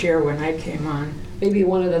outgoing chair when I came on. maybe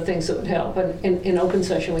one of the things that would help, and in open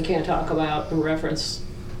session we can't talk about and reference.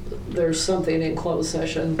 There's something in closed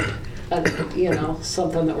session,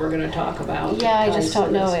 something that we're going to talk about. Yeah, I just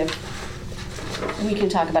don't know if we can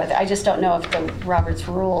talk about it. I just don't know if the Robert's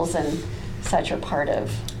rules and such are part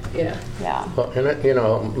of. Yeah. Yeah. Well,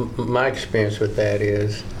 and my experience with that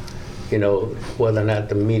is, whether or not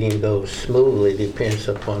the meeting goes smoothly depends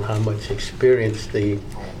upon how much experience the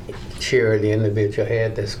chair or the individual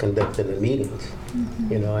had that's conducting the meetings.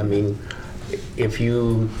 If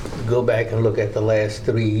you go back and look at the last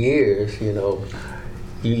 3 years,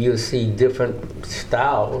 you'll see different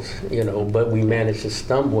styles, but we managed to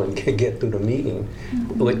stumble and get through the meeting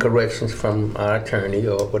with corrections from our attorney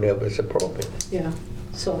or whatever is appropriate. Yeah.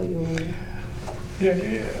 So you want to...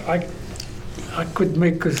 Yeah, I could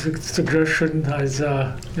make a suggestion as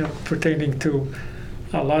pertaining to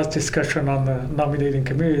our last discussion on the nominating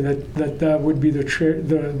committee, that would be the chair,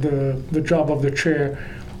 the job of the chair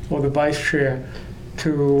or the vice chair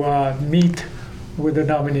to meet with the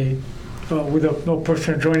nominee, with a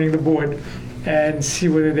person joining the board, and see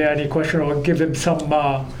whether there are any questions, or give them some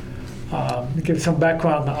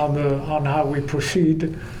background on how we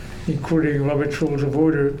proceed, including Robert's Rules of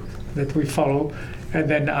Order that we follow, and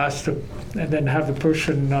then have the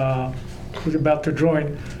person who's about to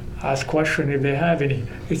join ask questions if they have any.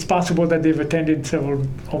 It's possible that they've attended several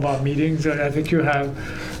of our meetings, I think you have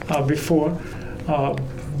before,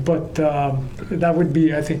 but that would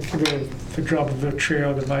be, I think, the job of the chair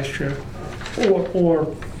or the vice chair,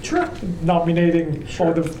 or nominating,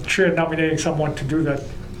 or the chair nominating someone to do that.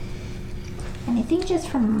 And I think just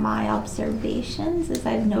from my observations is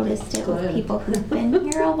I've noticed it with people who've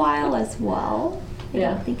been here a while as well. I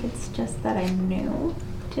don't think it's just that I'm new,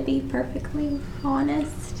 to be perfectly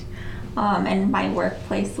honest. And my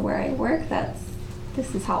workplace where I work,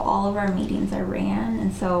 this is how all of our meetings are ran.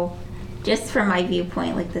 And so just from my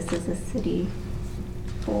viewpoint, like, this is a city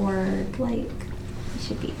board, like, it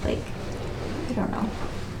should be like, I don't know.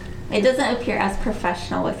 It doesn't appear as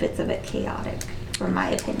professional if it's a bit chaotic, from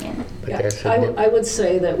my opinion. But Yeah, that's I would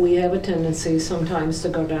say that we have a tendency sometimes to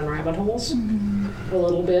go down rabbit holes a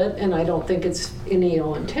little bit, and I don't think it's any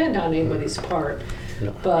ill intent on anybody's part.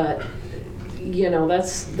 No. But,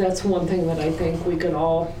 that's one thing that I think we could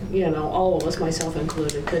all, all of us, myself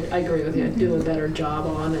included, I agree with you, do a better job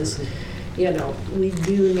on is, we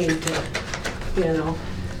do need to,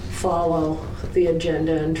 follow the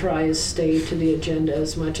agenda and try to stay to the agenda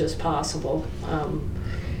as much as possible.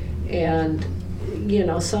 And,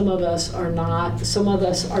 some of us are not, some of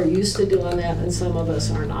us are used to doing that and some of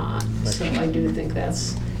us are not. So I do think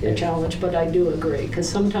that's a challenge, but I do agree, because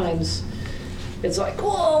sometimes it's like,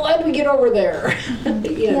 whoa, how do we get over there?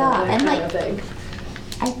 Yeah, that and kind of thing.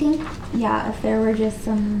 I think, if there were just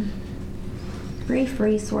some brief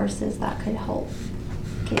resources that could help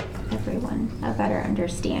give everyone a better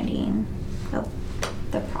understanding of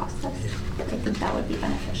the process, I think that would be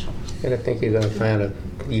beneficial. And I think you're going to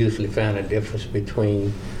usually find a difference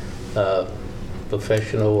between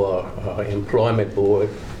professional or employment board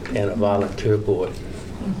and a volunteer board.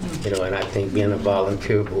 And I think being a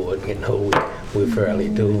volunteer board, we're fairly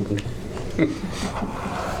doomed.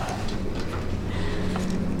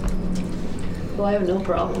 Well, I have no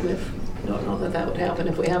problem I don't know that would happen.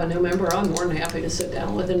 If we have a new member, I'm more than happy to sit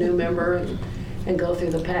down with a new member and go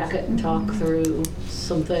through the packet and talk through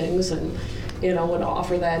some things, and would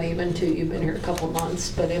offer that even to, you've been here a couple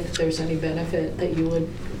months, but if there's any benefit that you would,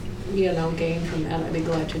 gain from that, I'd be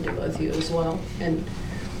glad to do it with you as well. And,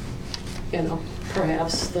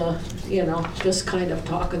 perhaps just kind of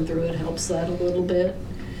talking through it helps that a little bit.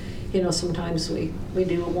 Sometimes we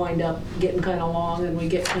do wind up getting kind of long and we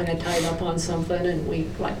get kind of tied up on something, and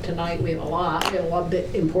like tonight, we have a lot of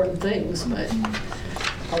important things, but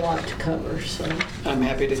a lot to cover, so. I'm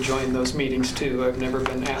happy to join those meetings too. I've never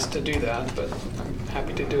been asked to do that, but I'm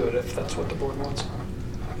happy to do it if that's what the board wants.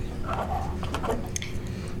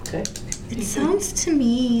 Okay. It sounds to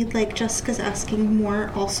me like Jessica's asking more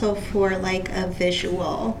also for like a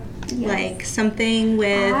visual, Yes. like something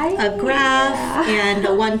with a graph and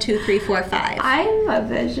a 1, 2, 3, 4, 5. I'm a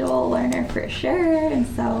visual learner for sure, and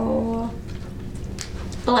so,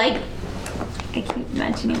 like, I keep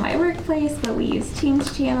mentioning my workplace, but we use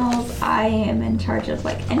Teams channels. I am in charge of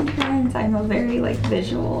like interns. I'm a very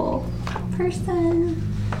visual person.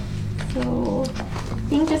 So I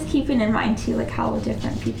think just keeping in mind too, like how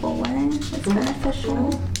different people learn is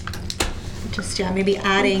beneficial. Just maybe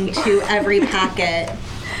adding to every packet.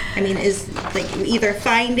 I mean, is like either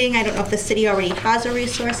finding, I don't know if the city already has a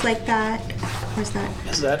resource like that, or is that?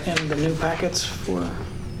 Is that in the new packets for?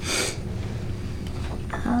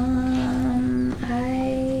 I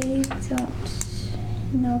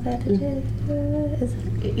don't know that it is.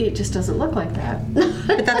 It just doesn't look like that.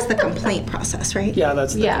 But that's the complaint process, right? Yeah,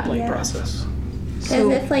 that's the Yeah. complaint Yeah. process. As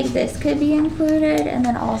if like this could be included, and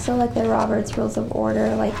then also like the Robert's Rules of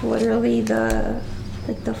Order, like literally the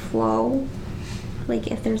flow, like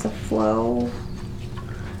if there's a flow.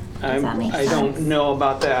 Does that make I don't sense? know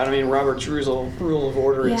about that. I mean, Robert's rule of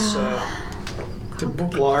order is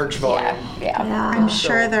large volume. Yeah. I'm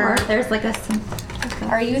sure Or there. if there's like a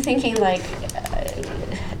Are you thinking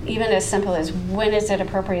even as simple as when is it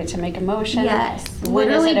appropriate to make a motion? Yes, When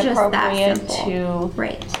is literally it just that appropriate simple. to,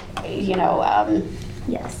 Right.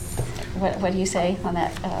 Yes. what do you say on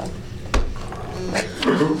that?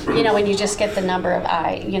 When you just get the number of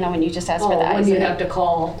when you just ask for the ayes. When you and have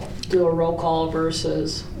to do a roll call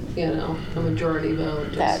versus, a majority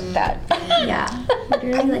vote. just- that. Yeah.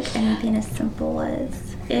 Literally like anything as simple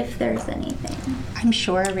as if there's anything. I'm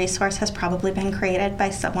sure a resource has probably been created by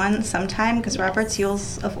someone sometime, because Robert's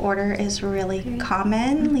Rules of Order is really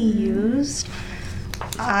commonly used.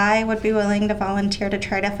 I would be willing to volunteer to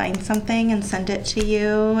try to find something and send it to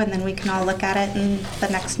you, and then we can all look at it in the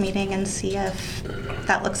next meeting and see if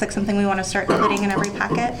that looks like something we want to start including in every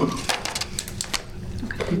packet.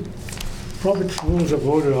 Robert's Rules of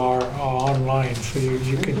Order are online, so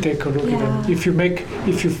you can take a look at them. Yeah.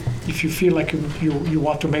 If you feel like you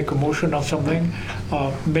want to make a motion on something,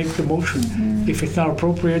 make the motion. If it's not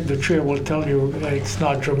appropriate, the chair will tell you that it's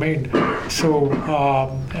not germane. So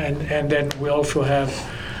and then we also have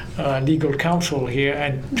legal counsel here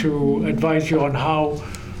and to advise you on how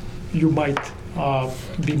you might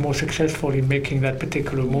be more successful in making that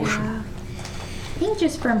particular motion. Yeah. I think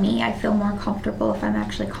just for me, I feel more comfortable if I'm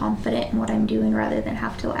actually confident in what I'm doing rather than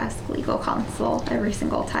have to ask legal counsel every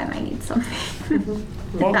single time I need something.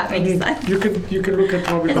 Well, that makes sense. you can look at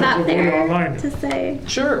Robert's Is Rules that of Order fair online. to say?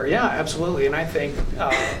 Sure, yeah, absolutely. And I think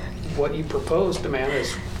what you proposed, Amanda,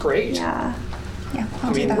 is great. Yeah. Yeah.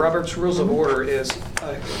 I do mean, that. Robert's Rules of Order is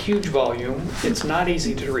a huge volume. It's not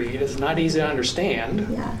easy to read. It's not easy to understand.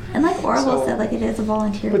 Yeah, and like Orville So- said, like it is a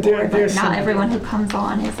volunteer But board. there's Like not some- everyone who comes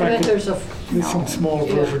on is I bet like, there's a, There's some small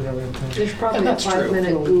Yeah. version of it. there's probably And a that's true.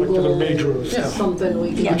 5-minute Like for the Google, majors. Yeah. something we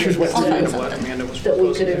Yeah. can Which is what I'll do find What something. Amanda was that we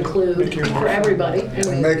could proposing. include Make it for more everybody.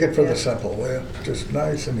 And make it for the simple, yeah, just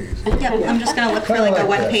nice and easy. Yeah, I'm just gonna look for like a Kinda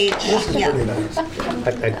one that. page. This is Yeah. pretty nice.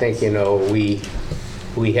 I think,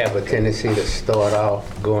 we have a tendency to start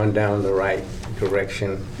off going down the right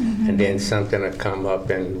direction, and then something will come up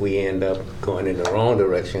and we end up going in the wrong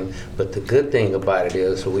direction. But the good thing about it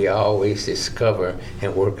is we always discover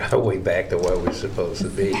and work our way back to where we're supposed to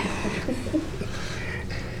be.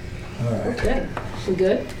 All right. Okay, we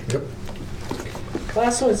good? Yep.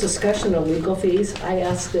 Last one is discussion of legal fees. I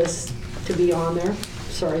asked this to be on there.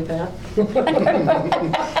 Sorry, Pat. Do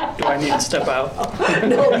I need to step out?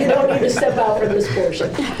 No, you don't need to step out for this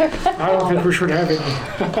portion. I don't think we should have it.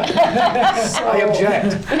 I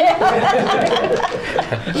object.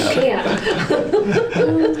 You can't.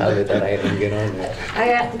 How did that item get on there?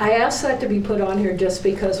 I asked that to be put on here just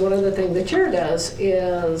because one of the things the chair does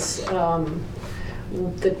is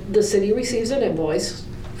the city receives an invoice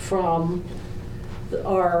from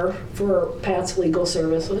for Pat's legal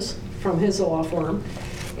services from his law firm.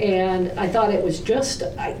 And I thought it was just,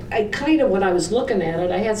 I kind of, when I was looking at it,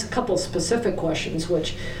 I had a couple specific questions,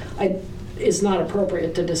 which is not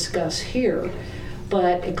appropriate to discuss here.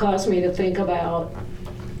 But it caused me to think about,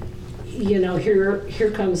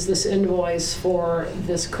 here comes this invoice for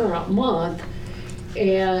this current month.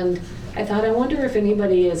 And I thought, I wonder if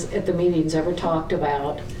anybody is at the meetings ever talked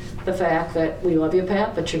about the fact that we love you,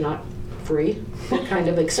 Pat, but you're not free, kind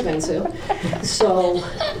of expensive. So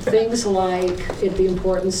things like the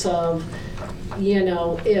importance of,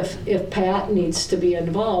 if Pat needs to be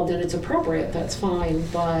involved and it's appropriate, that's fine.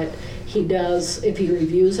 But if he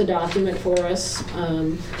reviews a document for us,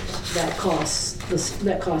 that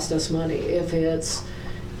costs us money. If it's,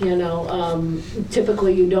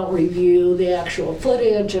 typically you don't review the actual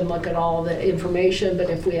footage and look at all the information, but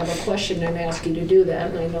if we have a question and ask you to do that,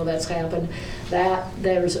 and I know that's happened,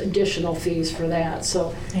 there's additional fees for that.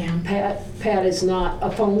 So Yeah. Pat is not, a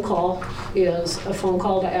phone call is a phone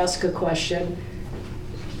call to ask a question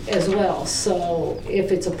as well. So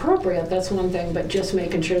if it's appropriate, that's one thing, but just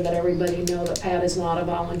making sure that everybody know that Pat is not a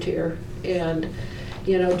volunteer. And,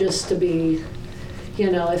 just to be,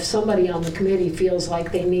 if somebody on the committee feels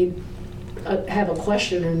like they have a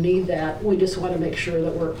question or need that, we just want to make sure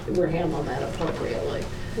that we're handling that appropriately.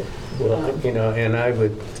 Well, and I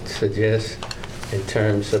would suggest in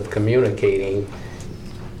terms of communicating,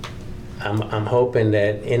 I'm hoping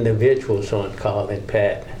that individuals aren't calling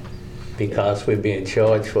Pat because we're being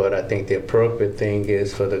charged for it. I think the appropriate thing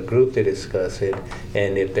is for the group to discuss it,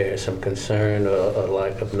 and if there's some concern or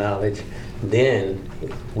lack of knowledge, then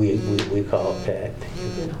we call Pat.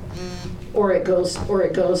 Or it goes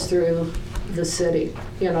through the city.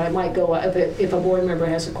 It might go, if a board member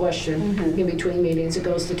has a question in between meetings, it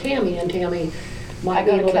goes to Tammy, and Tammy I might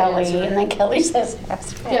be go able to to Kelly, answer. and then Kelly says,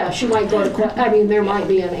 ask Pat. Yeah, she might go to, there might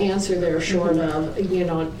be an answer there short of, again,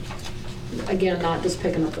 not just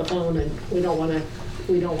picking up the phone, and we don't want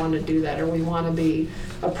to do that, or we want to be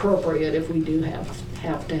appropriate if we do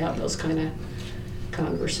have to have those kind of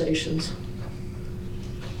conversations.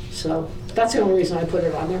 So that's the only reason I put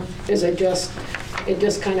it on there, is it just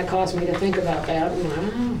kind of caused me to think about that,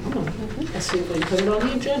 and let's see if we can put it on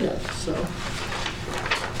the agenda, so.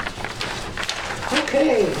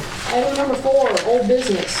 Okay, item number 4, old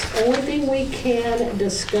business. Only thing we can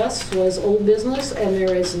discuss was old business, and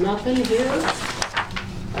there is nothing here.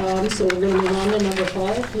 So we're gonna move on to number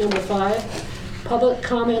 5. Number 5, public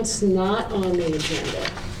comments not on the agenda.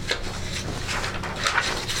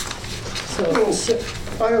 So,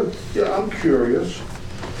 I'm curious.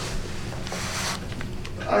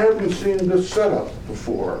 I haven't seen this setup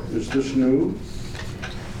before. Is this new?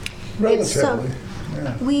 Relatively,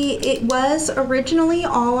 yeah. It was originally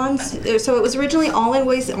all on, so it was originally all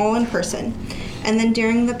in person. And then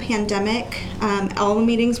during the pandemic, all the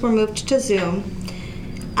meetings were moved to Zoom.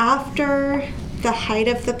 After the height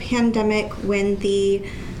of the pandemic, when the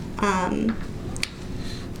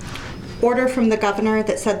order from the governor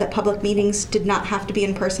that said that public meetings did not have to be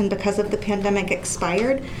in person because of the pandemic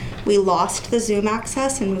expired, we lost the Zoom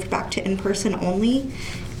access and moved back to in-person only.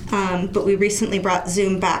 But we recently brought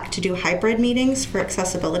Zoom back to do hybrid meetings for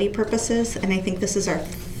accessibility purposes, and I think this is our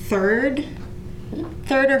third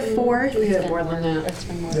or fourth. we have more than that. It's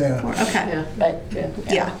been more Yeah. than four. Okay. Yeah. But,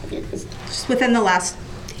 Yeah. Just within the last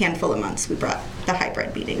handful of months, we brought the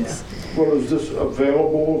hybrid meetings. Well, is this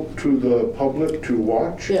available to the public to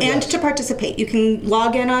watch? Yeah. And to participate. You can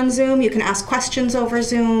log in on Zoom, you can ask questions over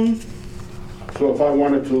Zoom. So if I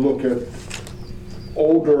wanted to look at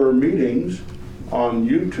older meetings on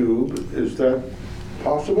YouTube, is that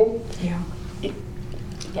possible? Yeah.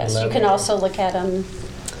 Yes, you can also look at them,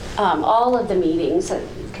 all of the meetings,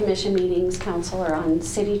 commission meetings, council are on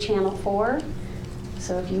City Channel 4.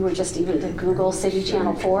 So if you were just even to Google City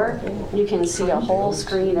Channel 4, you can see a whole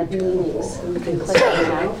screen of meetings. And you can click on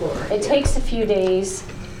that. It takes a few days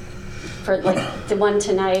for, like the one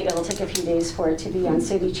tonight, it'll take a few days for it to be on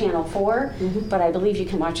City Channel 4, but I believe you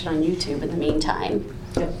can watch it on YouTube in the meantime.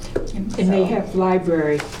 And they have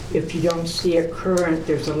library. If you don't see it current,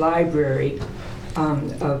 there's a library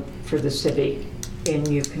for the city, and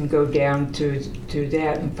you can go down to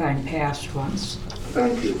that and find past ones.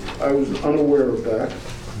 Thank you. I was unaware of that,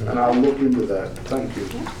 and I'll look into that. Thank you.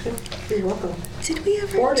 You're welcome. Did we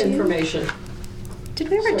ever Board do, information. Did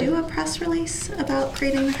we ever do a press release about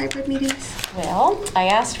creating the hybrid meetings? Well, I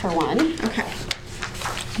asked for one. Okay.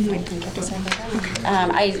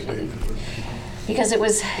 Because it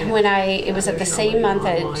was it was at the same month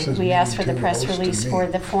that we asked for the press release for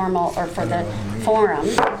the formal, or for the forum,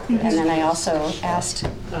 and then I also asked,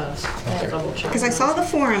 Because I saw the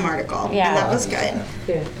forum article, Yeah. and that was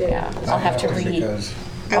good. yeah, I'll have to read, Because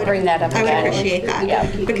I'll bring that up I again. would appreciate that.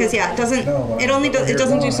 Yeah. Because it doesn't, it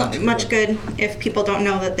doesn't do so much good if people don't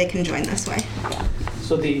know that they can join this way.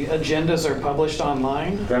 So the agendas are published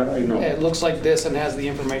online. That I know. It looks like this and has the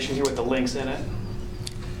information here with the links in it.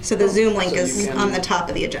 So the Zoom link So you is can- on the top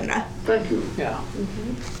of the agenda. Thank you. Yeah.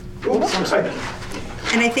 Oops, I-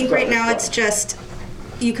 And I think right now it's just,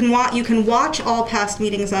 you can watch all past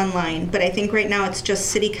meetings online, but I think right now it's just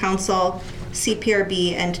City Council,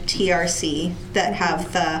 CPRB, and TRC that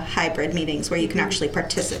have the hybrid meetings where you can actually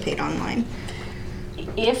participate online.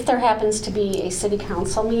 If there happens to be a city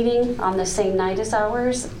council meeting on the same night as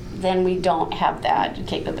ours, then we don't have that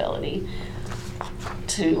capability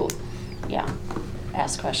to,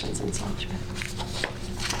 ask questions and such.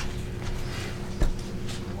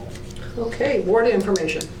 Okay, board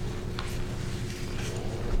information.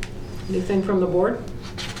 Anything from the board?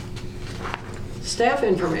 Staff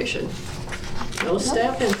information? No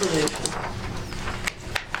staff information.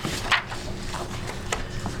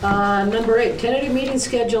 Number 8, tentative meeting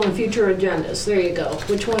schedule and future agendas. There you go.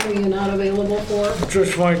 Which one are you not available for?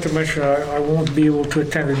 Just wanted to mention I won't be able to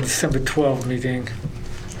attend the December 12th meeting.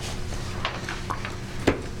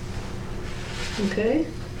 Okay.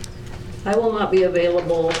 I will not be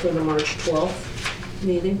available for the March 12th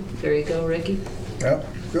meeting. There you go, Ricky. Yep,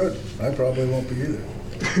 good. I probably won't be either.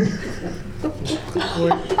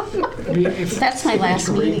 That's my last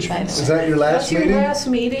meeting, by the Is way. that your last That's your meeting? last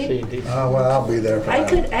meeing? Well, I'll be there for I that.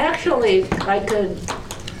 could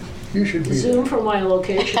You should be Zoom there. from my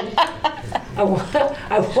location. You don't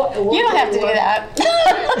have to do that.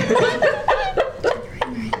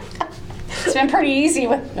 It's been pretty easy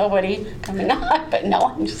with nobody coming on, but no,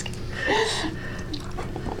 I'm just kidding.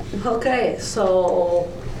 Okay,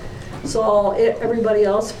 so everybody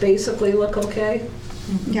else basically look okay?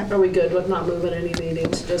 Yeah. Are we good with not moving any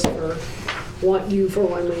meetings, just for you for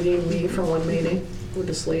one meeting, me for one meeting? We'll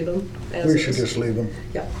just leave them as We is? should just leave them,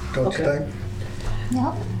 Yeah. don't you Okay. think?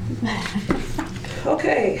 Yep.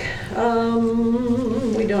 Okay,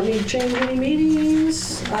 we don't need to change any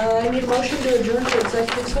meetings. I need a motion to adjourn to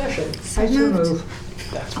executive session. I so move.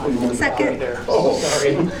 That's what you want to Second. there. Oh.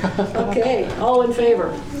 Sorry. Okay, all in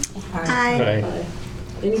favor? Aye. Aye.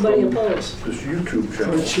 Anybody opposed? This YouTube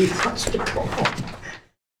channel.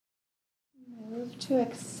 Move to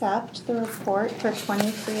accept the report for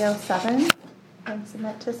 2307 and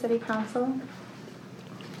submit to City Council.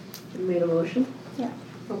 You made a motion? Yeah.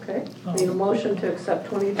 Okay. Need a motion to accept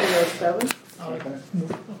 2307.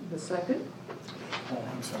 The second? Oh,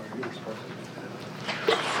 I'm sorry. You were supposed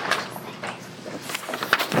to.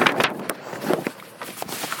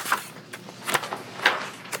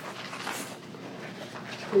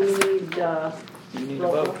 We need, You need a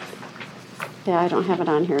roll vote. call. Yeah, I don't have it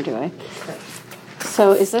on here, do I?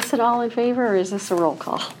 So is this an all in favor or is this a roll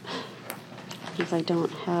call? Because I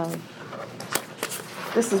don't have,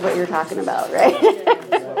 this is what you're talking about, right? Yeah,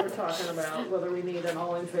 that's what we're talking about, whether we need an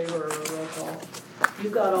all in favor or a roll call. You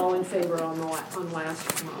got all in favor on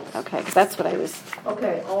last month. Okay, because that's what I was,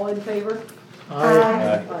 Okay, all in favor?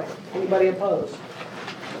 Aye. Aye. Anybody opposed?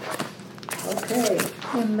 Okay.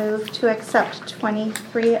 We move to accept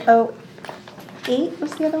 2308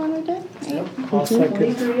 was the other one we did, right? I'll second.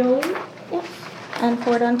 2308? Yep. And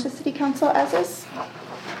forward on to City Council as is.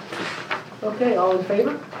 Okay, all in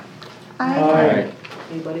favor? Aye.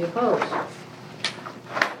 Anybody opposed?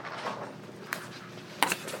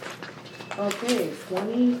 Okay,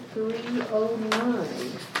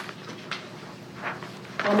 2309.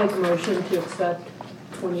 I'll make a motion to accept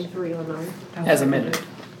 2309. As amended.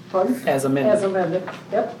 Pardon? As amended. As amended,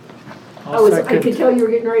 yep. I I'll could second, tell you were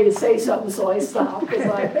getting ready to say something, so I stopped, 'cause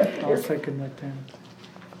I'll second that then.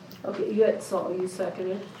 Okay, you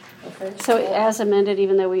seconded, okay? So as amended,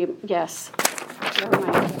 even though we, yes. Never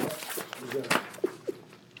mind.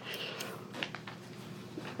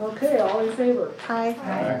 Okay, all in favor?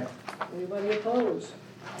 Aye. Anybody opposed?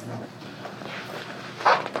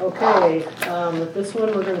 Okay, with this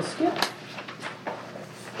one, we're gonna skip.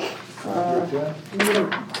 Yeah.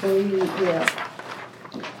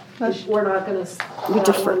 We're not gonna,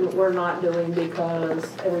 that one we're not doing because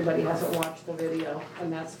everybody hasn't watched the video,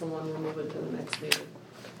 and that's the one we're moving to the next meeting.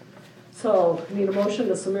 So, need a motion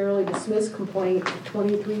to summarily dismiss complaint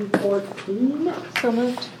 2314. So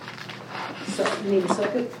moved. So, you need a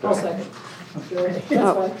second? I'll second. You ready? That's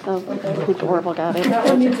Oh, fine. oh, I think Orville got it. That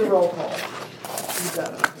one needs a roll call. You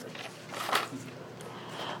got it.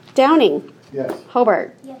 Downing, Yes.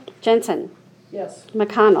 Hobart, Yes. Jensen, Yes.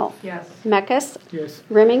 McConnell, Yes. Meckus, Yes.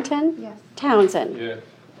 Remington, Yes. Townsend. Yeah.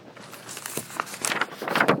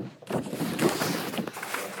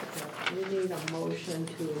 We need a motion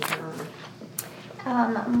to adjourn.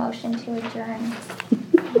 Motion to adjourn.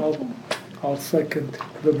 I'll second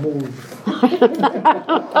the move.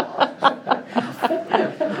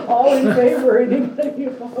 All in favor, anybody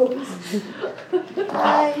opposed?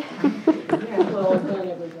 Aye.